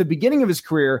 At the beginning of his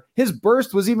career, his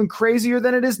burst was even crazier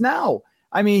than it is now.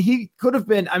 I mean, he could have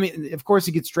been, of course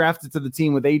he gets drafted to the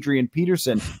team with Adrian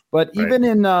Peterson, but even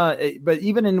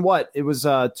in what it was,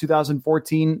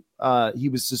 2014, he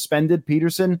was suspended,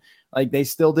 Peterson. They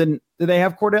still didn't, did they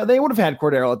have Cordero? They would have had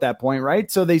Cordero at that point, right?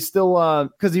 So they still,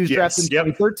 cause he was drafted in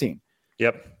 2013.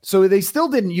 Yep. So they still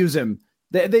didn't use him.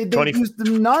 They used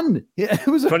none. It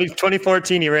was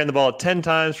 2014. He ran the ball 10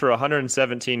 times for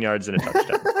 117 yards and a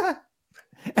touchdown.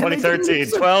 2013,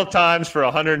 12 times for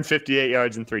 158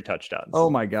 yards and 3 touchdowns. Oh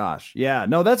my gosh. Yeah,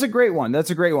 no, that's a great one.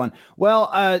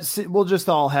 Well, we'll just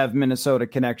all have Minnesota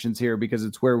connections here because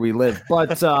it's where we live. But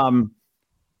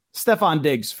Stephon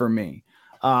Diggs for me.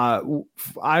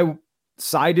 I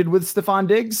sided with Stephon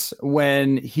Diggs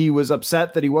when he was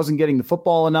upset that he wasn't getting the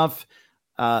football enough.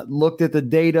 looked at the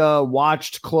data,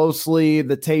 watched closely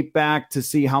the tape back to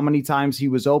see how many times he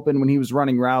was open when he was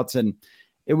running routes. And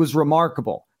it was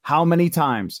remarkable how many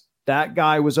times that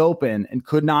guy was open and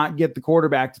could not get the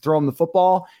quarterback to throw him the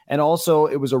football. And also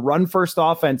it was a run first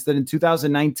offense that in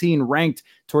 2019 ranked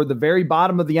toward the very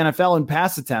bottom of the NFL in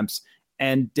pass attempts.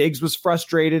 And Diggs was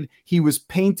frustrated. He was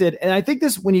painted. And I think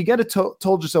this, when you get a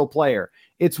told you so player,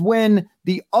 it's when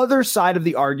the other side of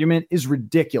the argument is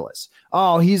ridiculous.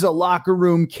 Oh, he's a locker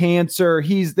room cancer.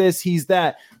 He's this, he's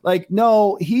that. Like,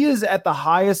 no, he is at the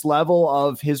highest level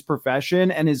of his profession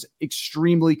and is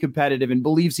extremely competitive and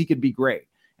believes he could be great.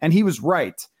 And he was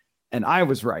right. And I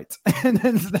was right. And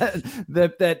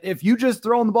that if you just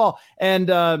throw him the ball,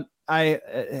 and I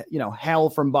hail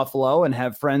from Buffalo and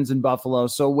have friends in Buffalo.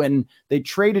 So when they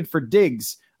traded for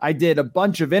Diggs, I did a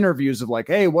bunch of interviews of like,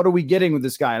 hey, what are we getting with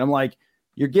this guy? And I'm like,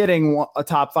 you're getting a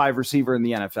top 5 receiver in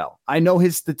the NFL. I know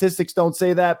his statistics don't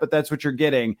say that, but that's what you're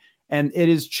getting. And it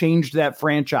has changed that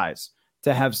franchise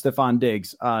to have Stephon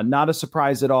Diggs. Not a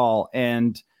surprise at all.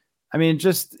 And I mean,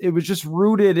 it was just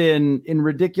rooted in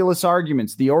ridiculous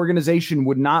arguments. The organization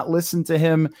would not listen to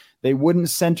him. They wouldn't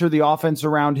center the offense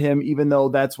around him, even though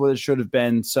that's what it should have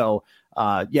been. So,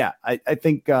 I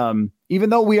think even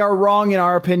though we are wrong in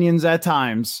our opinions at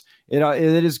times, it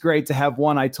is great to have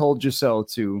one I told you so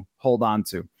to hold on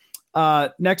to.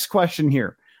 Next question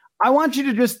here. I want you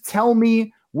to just tell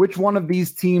me which one of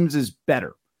these teams is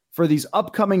better for these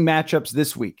upcoming matchups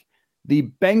this week.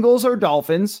 The Bengals or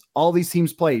Dolphins. All these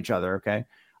teams play each other, okay?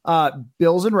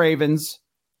 Bills and Ravens,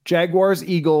 Jaguars,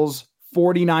 Eagles,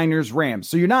 49ers, Rams.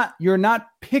 So you're not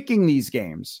picking these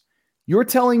games. You're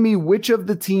telling me which of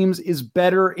the teams is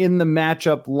better in the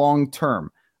matchup long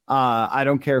term. I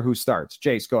don't care who starts.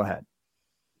 Jace, go ahead.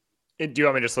 Do you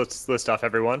want me to just list off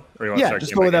everyone? Or you want to start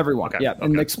just go with everyone. Okay.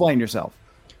 And explain yourself.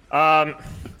 I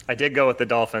did go with the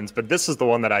Dolphins, but this is the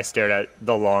one that I stared at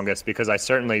the longest because I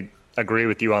certainly agree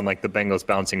with you on like the Bengals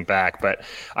bouncing back, but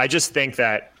I just think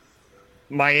that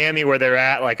Miami, where they're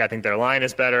at, like I think their line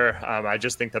is better. I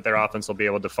just think that their offense will be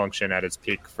able to function at its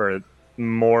peak for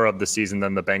more of the season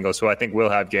than the Bengals, who I think will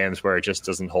have games where it just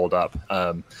doesn't hold up.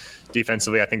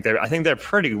 Defensively, I think they're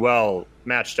pretty well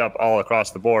matched up all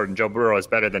across the board, and Joe Burrow is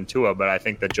better than Tua, but I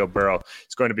think that Joe Burrow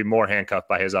is going to be more handcuffed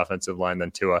by his offensive line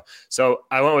than Tua. So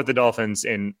I went with the Dolphins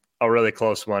in a really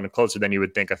close one, closer than you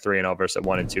would think a 3-0 versus a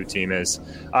 1-2 team is.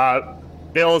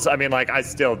 Bills, I mean, like, I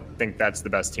still think that's the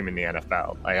best team in the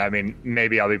NFL. Like, I mean,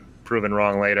 maybe I'll be proven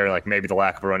wrong later. Like, maybe the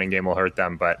lack of a running game will hurt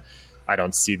them, but I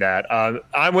don't see that.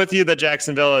 I'm with you that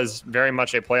Jacksonville is very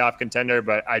much a playoff contender,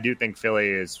 but I do think Philly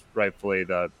is rightfully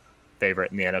the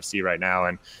favorite in the NFC right now,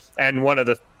 and one of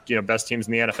the best teams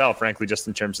in the NFL, frankly, just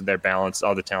in terms of their balance,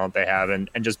 all the talent they have, and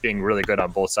just being really good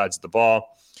on both sides of the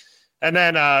ball. And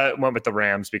then went with the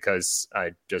Rams because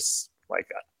I just like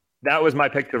that was my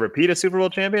pick to repeat as Super Bowl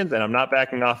champions, and I'm not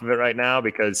backing off of it right now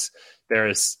because there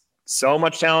is so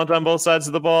much talent on both sides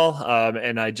of the ball,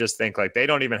 and I just think like they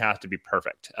don't even have to be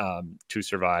perfect to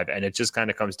survive, and it just kind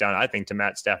of comes down, I think, to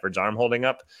Matt Stafford's arm holding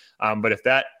up. But if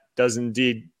that does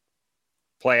indeed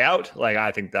play out, like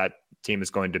I think that team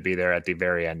is going to be there at the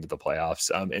very end of the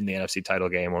playoffs in the NFC title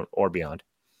game or beyond.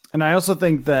 And I also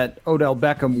think that Odell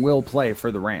Beckham will play for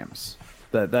the Rams.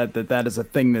 That is a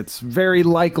thing that's very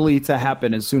likely to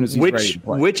happen as soon as he's ready to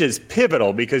play. Which is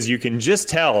pivotal because you can just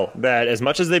tell that as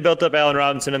much as they built up Allen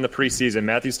Robinson in the preseason,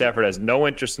 Matthew Stafford has no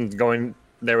interest in going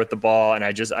there with the ball. And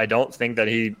I don't think that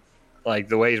he, like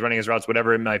the way he's running his routes,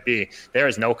 whatever it might be, there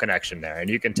is no connection there. And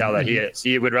you can tell that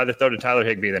he would rather throw to Tyler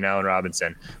Higbee than Allen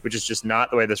Robinson, which is just not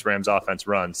the way this Rams offense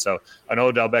runs. So an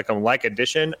Odell Beckham-like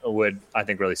addition would, I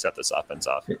think, really set this offense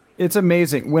off. It's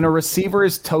amazing. When a receiver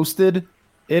is toasted,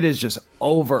 it is just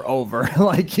over.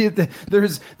 Like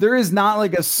there is not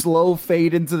like a slow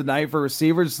fade into the night for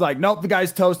receivers. It's like, nope, the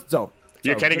guy's toasted. So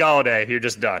you're Kenny Galladay. You're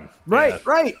just done.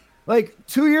 Right. Like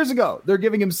 2 years ago, they're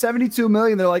giving him $72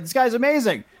 million. They're like, this guy's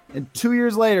amazing. And 2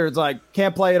 years later, it's like,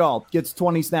 can't play at all. Gets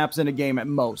 20 snaps in a game at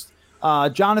most.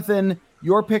 Jonathan,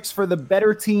 your picks for the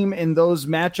better team in those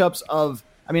matchups of,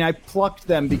 I mean, I plucked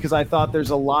them because I thought there's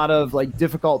a lot of like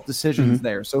difficult decisions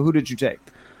there. So who did you take?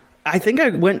 I think I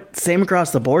went same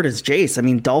across the board as Jace. I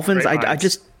mean, Dolphins, I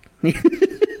just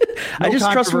I just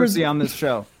trust controversy on this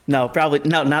show. No, probably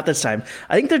no, not this time.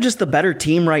 I think they're just the better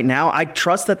team right now. I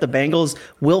trust that the Bengals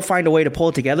will find a way to pull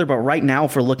it together, but right now,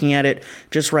 if we're looking at it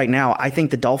just right now, I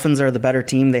think the Dolphins are the better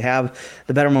team. They have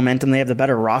the better momentum. They have the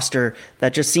better roster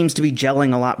that just seems to be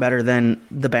gelling a lot better than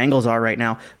the Bengals are right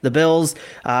now. The Bills,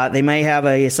 they may have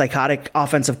a psychotic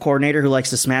offensive coordinator who likes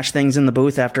to smash things in the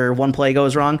booth after one play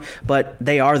goes wrong, but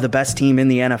they are the best team in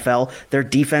the NFL. Their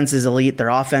defense is elite. Their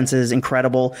offense is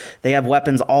incredible. They have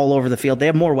weapons all over the field. They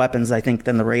have more weapons, I think,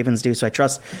 than the Ravens do, so I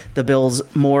trust the Bills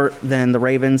more than the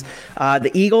Ravens.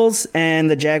 The Eagles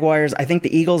and the Jaguars, I think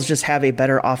the Eagles just have a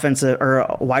better offensive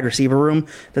or wide receiver room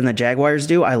than the Jaguars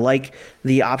do. I like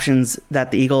the options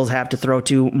that the Eagles have to throw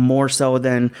to more so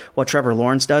than what Trevor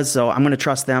Lawrence does, so I'm going to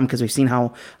trust them because we've seen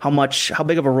how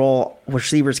big of a role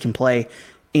receivers can play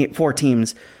for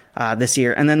teams this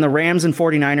year. And then the Rams and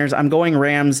 49ers, I'm going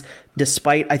Rams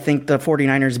despite I think the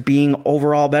 49ers being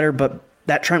overall better, but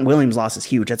that Trent Williams loss is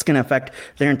huge. It's going to affect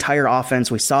their entire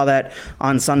offense. We saw that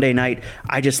on Sunday night.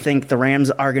 I just think the Rams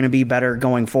are going to be better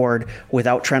going forward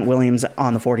without Trent Williams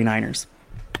on the 49ers.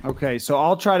 Okay, so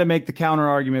I'll try to make the counter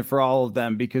argument for all of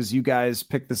them because you guys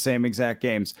picked the same exact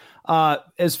games.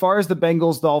 As far as the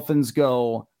Bengals Dolphins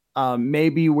go,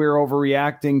 maybe we're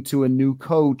overreacting to a new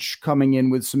coach coming in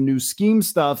with some new scheme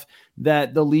stuff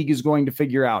that the league is going to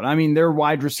figure out. I mean, their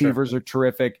wide receivers are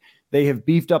terrific. They have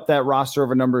beefed up that roster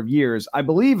over a number of years. I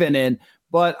believe in it,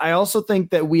 but I also think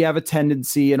that we have a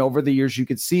tendency, and over the years you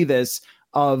could see this,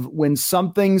 of when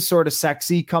something sort of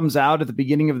sexy comes out at the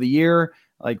beginning of the year,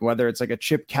 like whether it's like a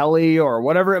Chip Kelly or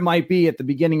whatever it might be at the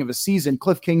beginning of a season.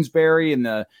 Cliff Kingsbury and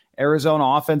the Arizona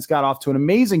offense got off to an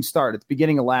amazing start at the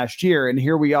beginning of last year, and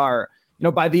here we are.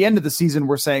 By the end of the season,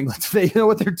 we're saying, they know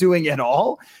what they're doing at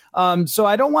all. So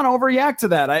I don't want to overreact to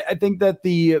that. I think that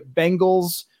the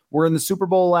Bengals were in the Super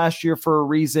Bowl last year for a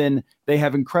reason. They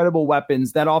have incredible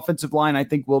weapons. That offensive line, I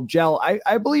think, will gel.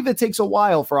 I believe it takes a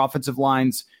while for offensive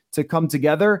lines to come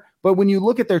together. But when you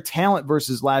look at their talent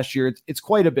versus last year, it's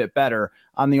quite a bit better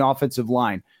on the offensive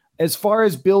line. As far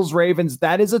as Bills Ravens,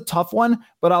 that is a tough one.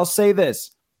 But I'll say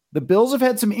this. The Bills have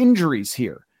had some injuries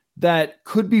here that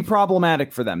could be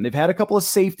problematic for them. They've had a couple of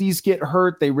safeties get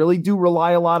hurt. They really do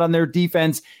rely a lot on their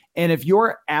defense. And if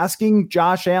you're asking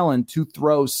Josh Allen to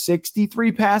throw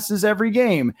 63 passes every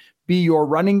game, be your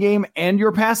running game and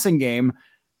your passing game,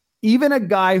 even a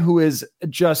guy who is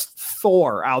just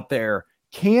Thor out there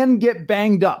can get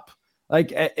banged up,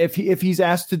 like if he's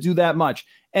asked to do that much.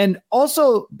 And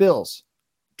also, Bills,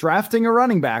 drafting a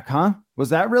running back, huh? Was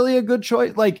that really a good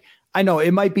choice? Like, I know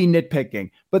it might be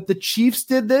nitpicking, but the Chiefs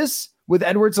did this with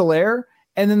Edwards-Helaire.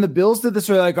 And then the Bills did this.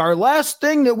 They're like, our last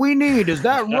thing that we need is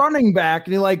that running back.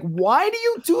 And you're like, why do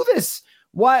you do this?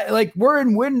 Why? Like, we're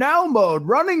in win now mode,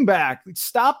 running back.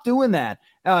 Stop doing that.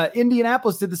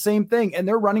 Indianapolis did the same thing, and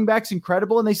their running back's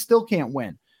incredible, and they still can't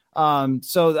win.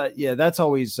 That's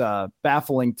always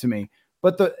baffling to me.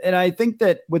 And I think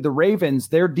that with the Ravens,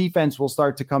 their defense will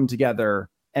start to come together.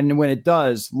 And when it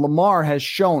does, Lamar has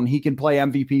shown he can play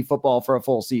MVP football for a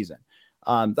full season.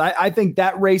 I think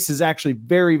that race is actually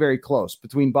very, very close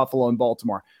between Buffalo and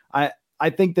Baltimore. I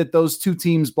think that those two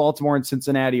teams, Baltimore and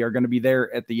Cincinnati, are going to be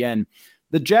there at the end.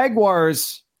 The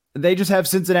Jaguars, they just have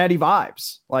Cincinnati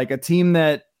vibes, like a team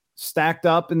that stacked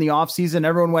up in the offseason.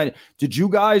 Everyone went, did you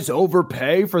guys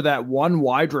overpay for that one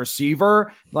wide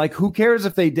receiver? Like, who cares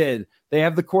if they did? They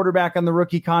have the quarterback on the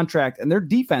rookie contract, and their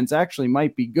defense actually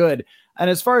might be good. And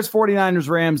as far as 49ers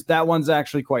Rams, that one's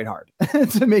actually quite hard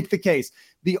to make the case.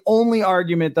 The only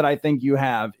argument that I think you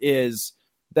have is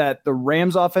that the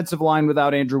Rams offensive line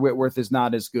without Andrew Whitworth is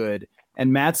not as good.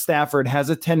 And Matt Stafford has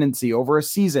a tendency over a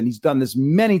season. He's done this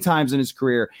many times in his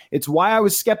career. It's why I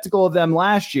was skeptical of them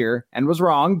last year and was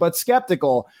wrong, but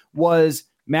skeptical was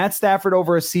Matt Stafford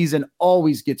over a season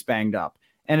always gets banged up.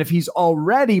 And if he's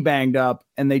already banged up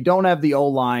and they don't have the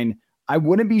O-line, I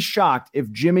wouldn't be shocked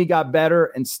if Jimmy got better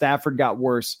and Stafford got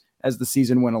worse as the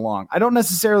season went along. I don't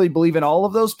necessarily believe in all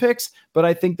of those picks, but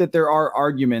I think that there are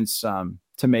arguments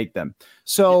to make them.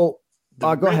 So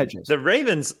go ahead, Jason. The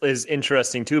Ravens is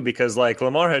interesting too, because like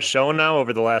Lamar has shown now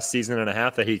over the last season and a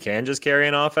half that he can just carry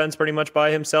an offense pretty much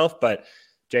by himself. But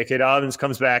J.K. Dobbins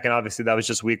comes back, and obviously that was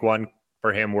just week one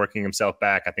for him working himself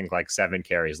back. I think like 7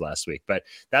 carries last week, but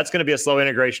that's going to be a slow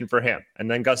integration for him.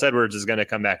 And then Gus Edwards is going to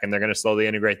come back, and they're going to slowly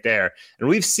integrate there. And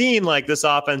we've seen like this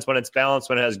offense, when it's balanced,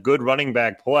 when it has good running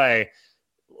back play,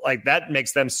 like that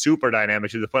makes them super dynamic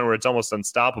to the point where it's almost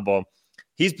unstoppable.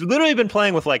 he's literally been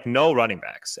playing with like no running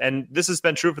backs. And this has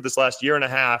been true for this last year and a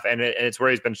half. And it's where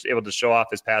he's been able to show off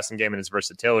his passing game and his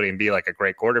versatility and be like a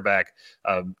great quarterback,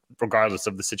 regardless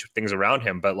of the things around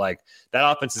him. But like that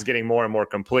offense is getting more and more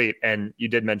complete. And you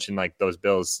did mention like those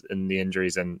Bills and the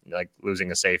injuries and like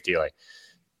losing a safety, like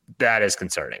that is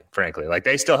concerning, frankly. Like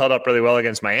they still held up really well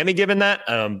against Miami given that.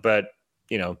 But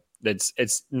you know,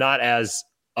 it's not as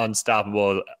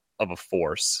unstoppable of a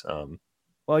force.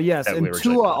 Well, yes, and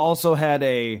Tua also had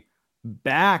a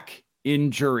back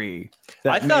injury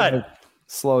that I thought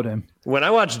slowed him. When I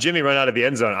watched Jimmy run out of the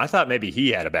end zone, I thought maybe he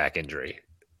had a back injury.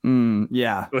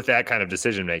 Yeah. With that kind of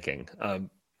decision making. But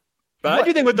I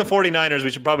do think with the 49ers, we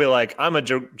should probably I'm a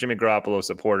Jimmy Garoppolo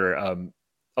supporter.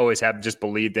 Always have just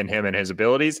believed in him and his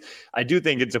abilities. I do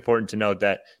think it's important to note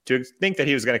that to think that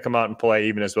he was going to come out and play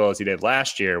even as well as he did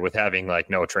last year with having like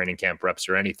no training camp reps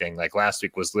or anything, like last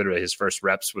week was literally his first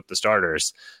reps with the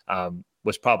starters,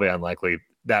 was probably unlikely.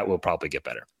 That will probably get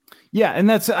better. Yeah, and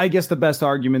that's, I guess, the best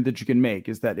argument that you can make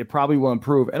is that it probably will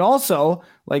improve. And also,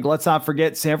 like, let's not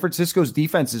forget, San Francisco's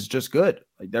defense is just good.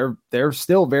 Like, they're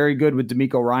still very good with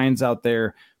DeMeco Ryans out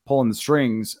there pulling the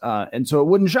strings. And so it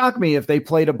wouldn't shock me if they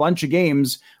played a bunch of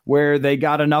games where they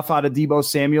got enough out of Deebo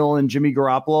Samuel and Jimmy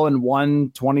Garoppolo and won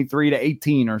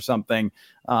 23-18 or something.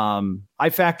 I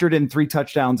factored in 3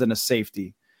 touchdowns and a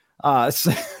safety.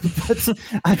 So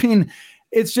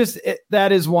it's just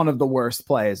that is one of the worst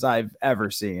plays I've ever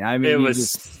seen. I mean,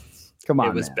 come on,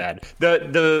 it was bad.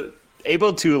 The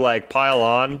able to like pile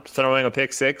on throwing a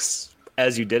pick six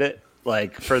as you did it,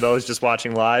 like for those just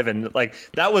watching live, and like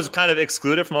that was kind of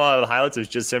excluded from a lot of the highlights. It was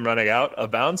just him running out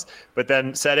of bounds, but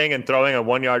then setting and throwing a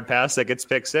 1-yard pass that gets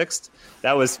pick sixed.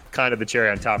 That was kind of the cherry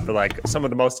on top for like some of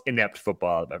the most inept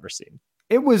football I've ever seen.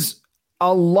 It was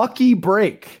a lucky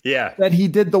break. Yeah, that he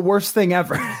did the worst thing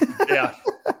ever. Yeah.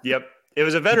 Yep. It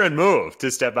was a veteran move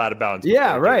to step out of bounds.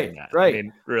 Yeah, right. I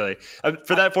mean, really.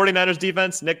 For that 49ers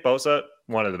defense, Nick Bosa,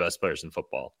 one of the best players in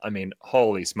football. I mean,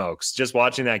 holy smokes. Just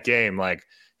watching that game, like,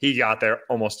 he got there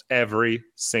almost every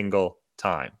single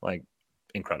time. Like,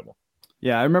 incredible.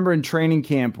 Yeah, I remember in training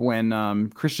camp when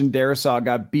Christian Darrisaw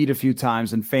got beat a few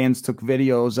times and fans took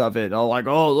videos of it. Oh, like,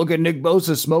 oh, look at Nick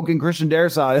Bosa smoking Christian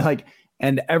Darrisaw, like,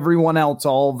 and everyone else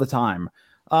all the time.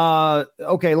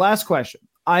 Okay, last question.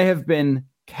 I have been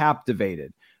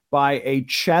captivated by a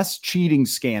chess cheating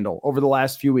scandal over the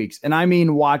last few weeks. And I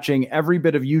mean watching every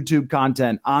bit of YouTube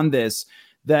content on this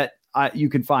that you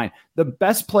can find. The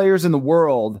best players in the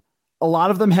world, a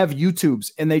lot of them have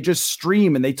YouTubes and they just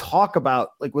stream and they talk about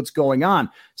like what's going on.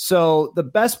 So the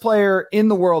best player in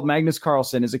the world, Magnus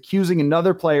Carlsen, is accusing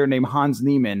another player named Hans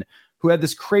Niemann, who had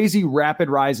this crazy rapid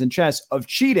rise in chess, of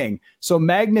cheating. So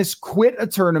Magnus quit a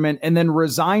tournament and then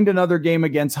resigned another game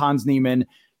against Hans Niemann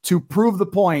to prove the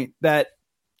point that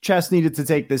chess needed to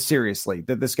take this seriously,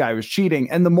 that this guy was cheating.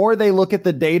 And the more they look at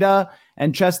the data,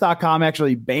 and chess.com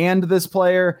actually banned this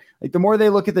player, like the more they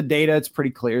look at the data, it's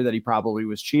pretty clear that he probably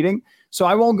was cheating. So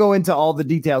I won't go into all the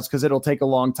details because it'll take a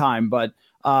long time. But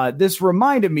this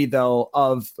reminded me, though,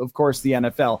 of course, the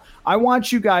NFL. I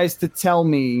want you guys to tell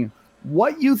me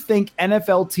what you think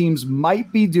NFL teams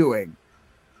might be doing,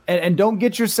 and don't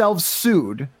get yourselves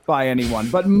sued by anyone,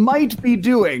 but might be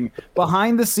doing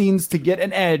behind the scenes to get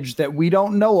an edge that we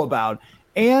don't know about.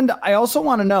 And I also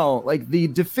want to know, like, the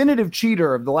definitive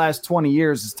cheater of the last 20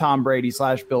 years is Tom Brady /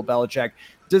 Bill Belichick.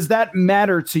 Does that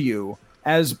matter to you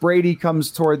as Brady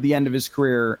comes toward the end of his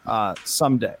career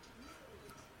someday?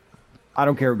 I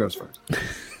don't care who goes first.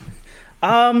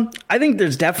 I think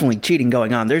there's definitely cheating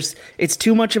going on. It's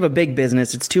too much of a big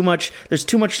business. There's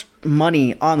too much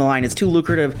money on the line. It's too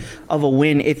lucrative of a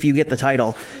win if you get the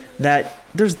title, that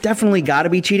there's definitely got to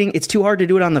be cheating. It's too hard to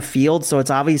do it on the field, so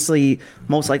it's obviously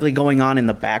most likely going on in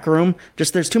the back room.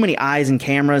 Just there's too many eyes and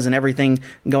cameras and everything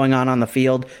going on the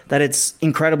field that it's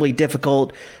incredibly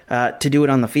difficult to do it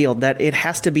on the field. That it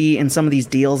has to be in some of these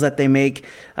deals that they make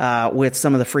with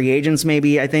some of the free agents.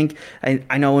 Maybe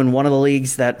I know in one of the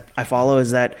leagues that I follow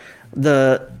is that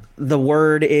the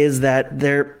word is that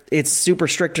it's super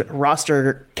strict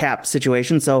roster cap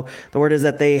situation. So the word is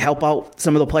that they help out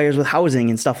some of the players with housing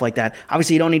and stuff like that.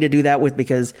 Obviously, you don't need to do that with the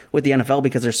NFL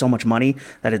because there's so much money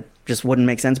that it just wouldn't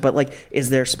make sense. But like, is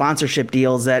there sponsorship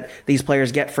deals that these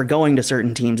players get for going to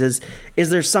certain teams? Is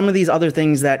there some of these other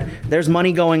things that there's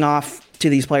money going off to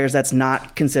these players that's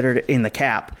not considered in the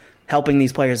cap, helping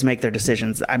these players make their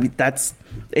decisions? I mean,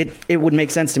 it would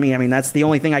make sense to me. I mean, that's the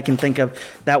only thing I can think of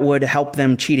that would help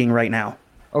them cheating right now.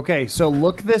 Okay, so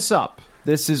look this up.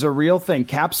 This is a real thing.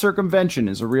 Cap circumvention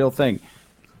is a real thing.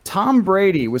 Tom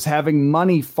Brady was having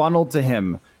money funneled to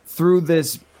him through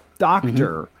this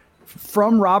doctor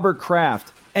from Robert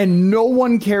Kraft and no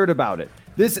one cared about it.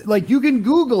 This, like, you can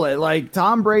Google it, like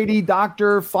Tom Brady,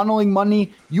 doctor funneling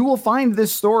money. You will find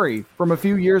this story from a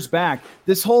few years back.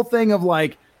 This whole thing of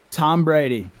like Tom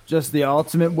Brady, just the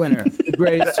ultimate winner, the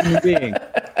greatest human being.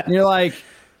 And you're like,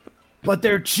 but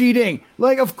they're cheating.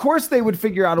 Like, of course they would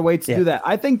figure out a way to do that.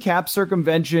 I think cap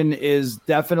circumvention is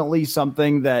definitely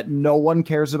something that no one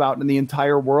cares about in the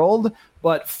entire world,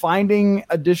 but finding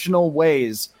additional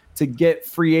ways to get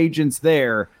free agents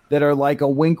there that are like a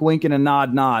wink, wink, and a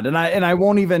nod, nod. And I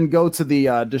won't even go to the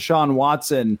Deshaun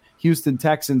Watson, Houston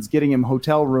Texans getting him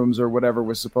hotel rooms or whatever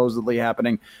was supposedly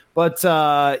happening. But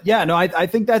I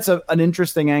think that's an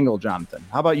interesting angle, Jonathan.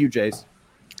 How about you, Jace?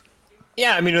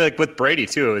 Yeah, I mean, like with Brady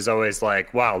too, it was always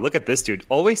like, wow, look at this dude,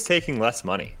 always taking less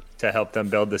money to help them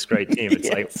build this great team. It's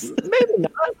like, maybe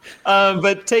not,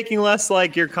 but taking less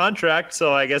like your contract.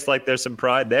 So I guess like there's some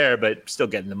pride there, but still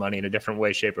getting the money in a different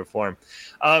way, shape, or form.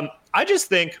 I just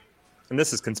think, and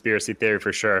this is conspiracy theory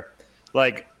for sure,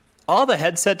 like all the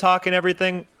headset talk and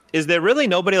everything, is there really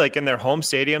nobody like in their home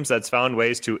stadiums that's found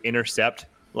ways to intercept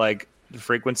like the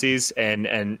frequencies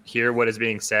and hear what is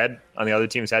being said on the other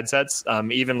team's headsets?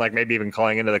 Even like maybe even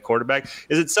calling into the quarterback.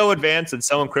 Is it so advanced and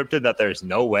so encrypted that there's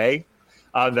no way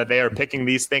that they are picking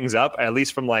these things up, at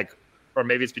least from like, or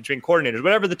maybe it's between coordinators,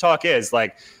 whatever the talk is,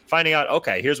 like finding out,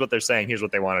 okay, here's what they're saying, here's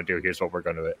what they want to do, here's what we're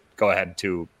going to go ahead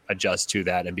to adjust to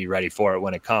that and be ready for it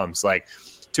when it comes. Like,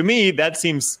 to me, that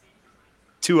seems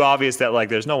too obvious that like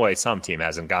there's no way some team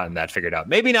hasn't gotten that figured out.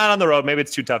 Maybe not on the road, maybe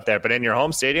it's too tough there, but in your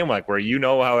home stadium, like where you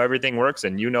know how everything works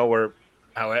and you know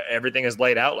how everything is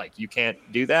laid out, like you can't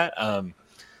do that.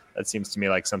 That seems to me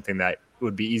like something that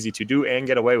would be easy to do and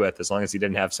get away with, as long as you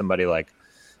didn't have somebody like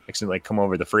actually like come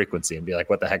over the frequency and be like,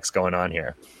 what the heck's going on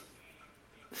here?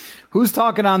 Who's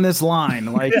talking on this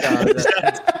line? Like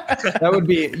that would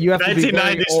be, you have to be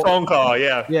 1990s phone call.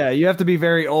 Yeah. You have to be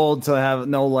very old to have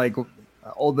no like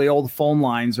the old phone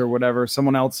lines or whatever.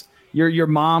 Someone else, your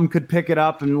mom could pick it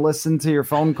up and listen to your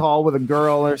phone call with a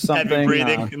girl or something. Heavy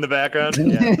breathing in the background.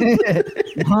 Yeah.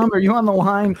 Mom, are you on the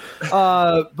line?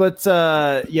 I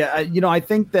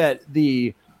think that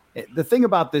the thing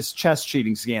about this chess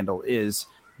cheating scandal is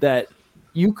that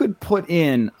you could put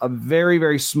in a very,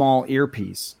 very small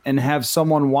earpiece and have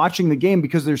someone watching the game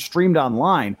because they're streamed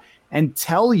online and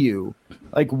tell you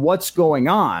like what's going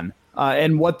on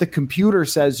and what the computer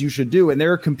says you should do. And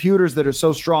there are computers that are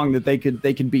so strong that they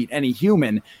can beat any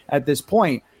human at this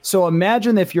point. So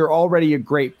imagine if you're already a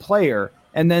great player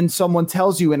and then someone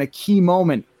tells you in a key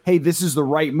moment, hey, this is the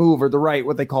right move or the right,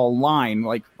 what they call line,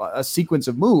 like a sequence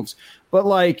of moves. But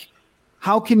like,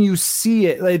 how can you see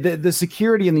it? Like the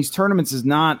security in these tournaments is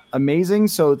not amazing.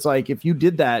 So it's like, if you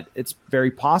did that, it's very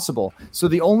possible. So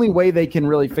the only way they can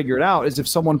really figure it out is if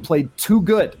someone played too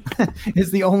good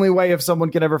is the only way if someone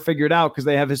can ever figure it out, because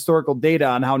they have historical data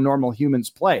on how normal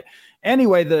humans play.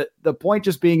 Anyway, the point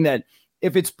just being that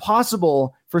if it's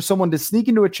possible for someone to sneak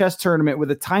into a chess tournament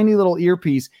with a tiny little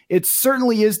earpiece, it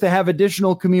certainly is to have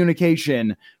additional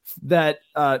communication that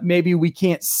maybe we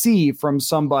can't see from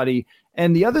somebody.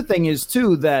 And the other thing is,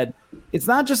 too, that it's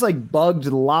not just like bugged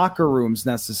locker rooms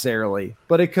necessarily,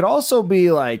 but it could also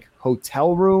be like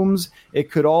hotel rooms. It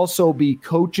could also be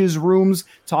coaches' rooms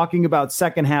talking about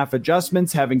second half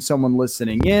adjustments, having someone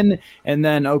listening in. And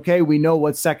then, okay, we know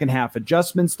what second half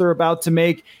adjustments they're about to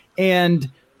make. And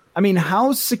I mean,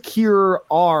 how secure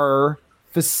are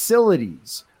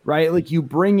facilities, right? Like you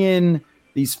bring in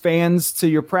these fans to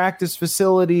your practice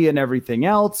facility and everything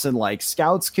else, and like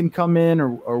scouts can come in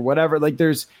or whatever. Like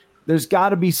there's got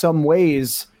to be some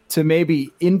ways to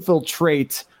maybe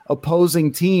infiltrate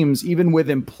opposing teams, even with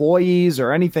employees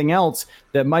or anything else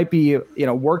that might be,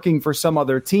 working for some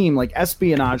other team, like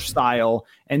espionage style,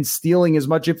 and stealing as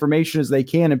much information as they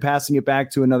can and passing it back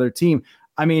to another team.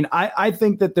 I mean, I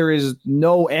think that there is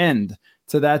no end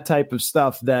to that type of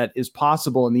stuff that is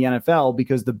possible in the NFL,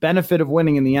 because the benefit of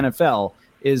winning in the NFL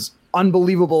is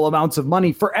unbelievable amounts of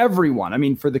money for everyone. I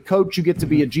mean, for the coach, you get to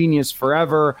be a genius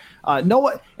forever. No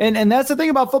one, and that's the thing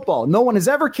about football. No one has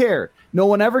ever cared. No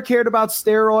one ever cared about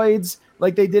steroids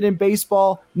like they did in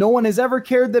baseball. No one has ever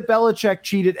cared that Belichick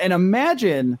cheated. And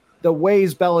imagine the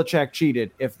ways Belichick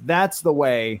cheated if that's the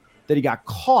way that he got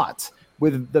caught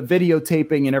with the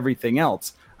videotaping and everything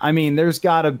else. I mean, there's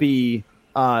got to be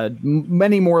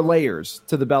many more layers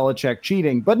to the Belichick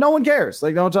cheating, but no one cares.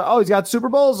 Like, he's got Super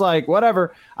Bowls, like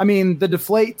whatever. I mean, the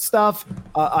deflate stuff,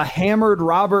 a hammered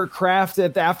Robert Kraft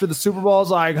after the Super Bowl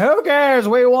is like, who cares?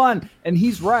 We won. And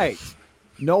he's right.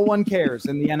 No one cares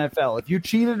in the NFL. If you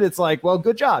cheated, it's like, well,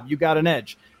 good job. You got an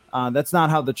edge. That's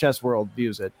not how the chess world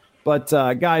views it. But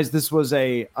guys, this was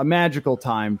a magical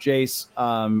time. Jace,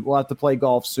 we'll have to play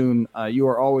golf soon. You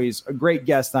are always a great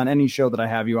guest on any show that I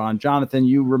have you on. Jonathan,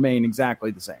 you remain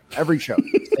exactly the same. Every show,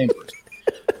 same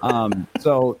person.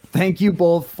 So thank you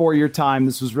both for your time.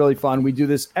 This was really fun. We do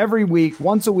this every week,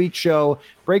 once a week show,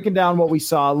 breaking down what we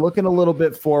saw, looking a little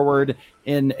bit forward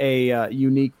in a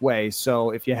unique way. So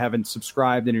if you haven't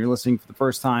subscribed and you're listening for the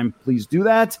first time, please do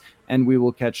that. And we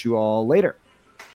will catch you all later.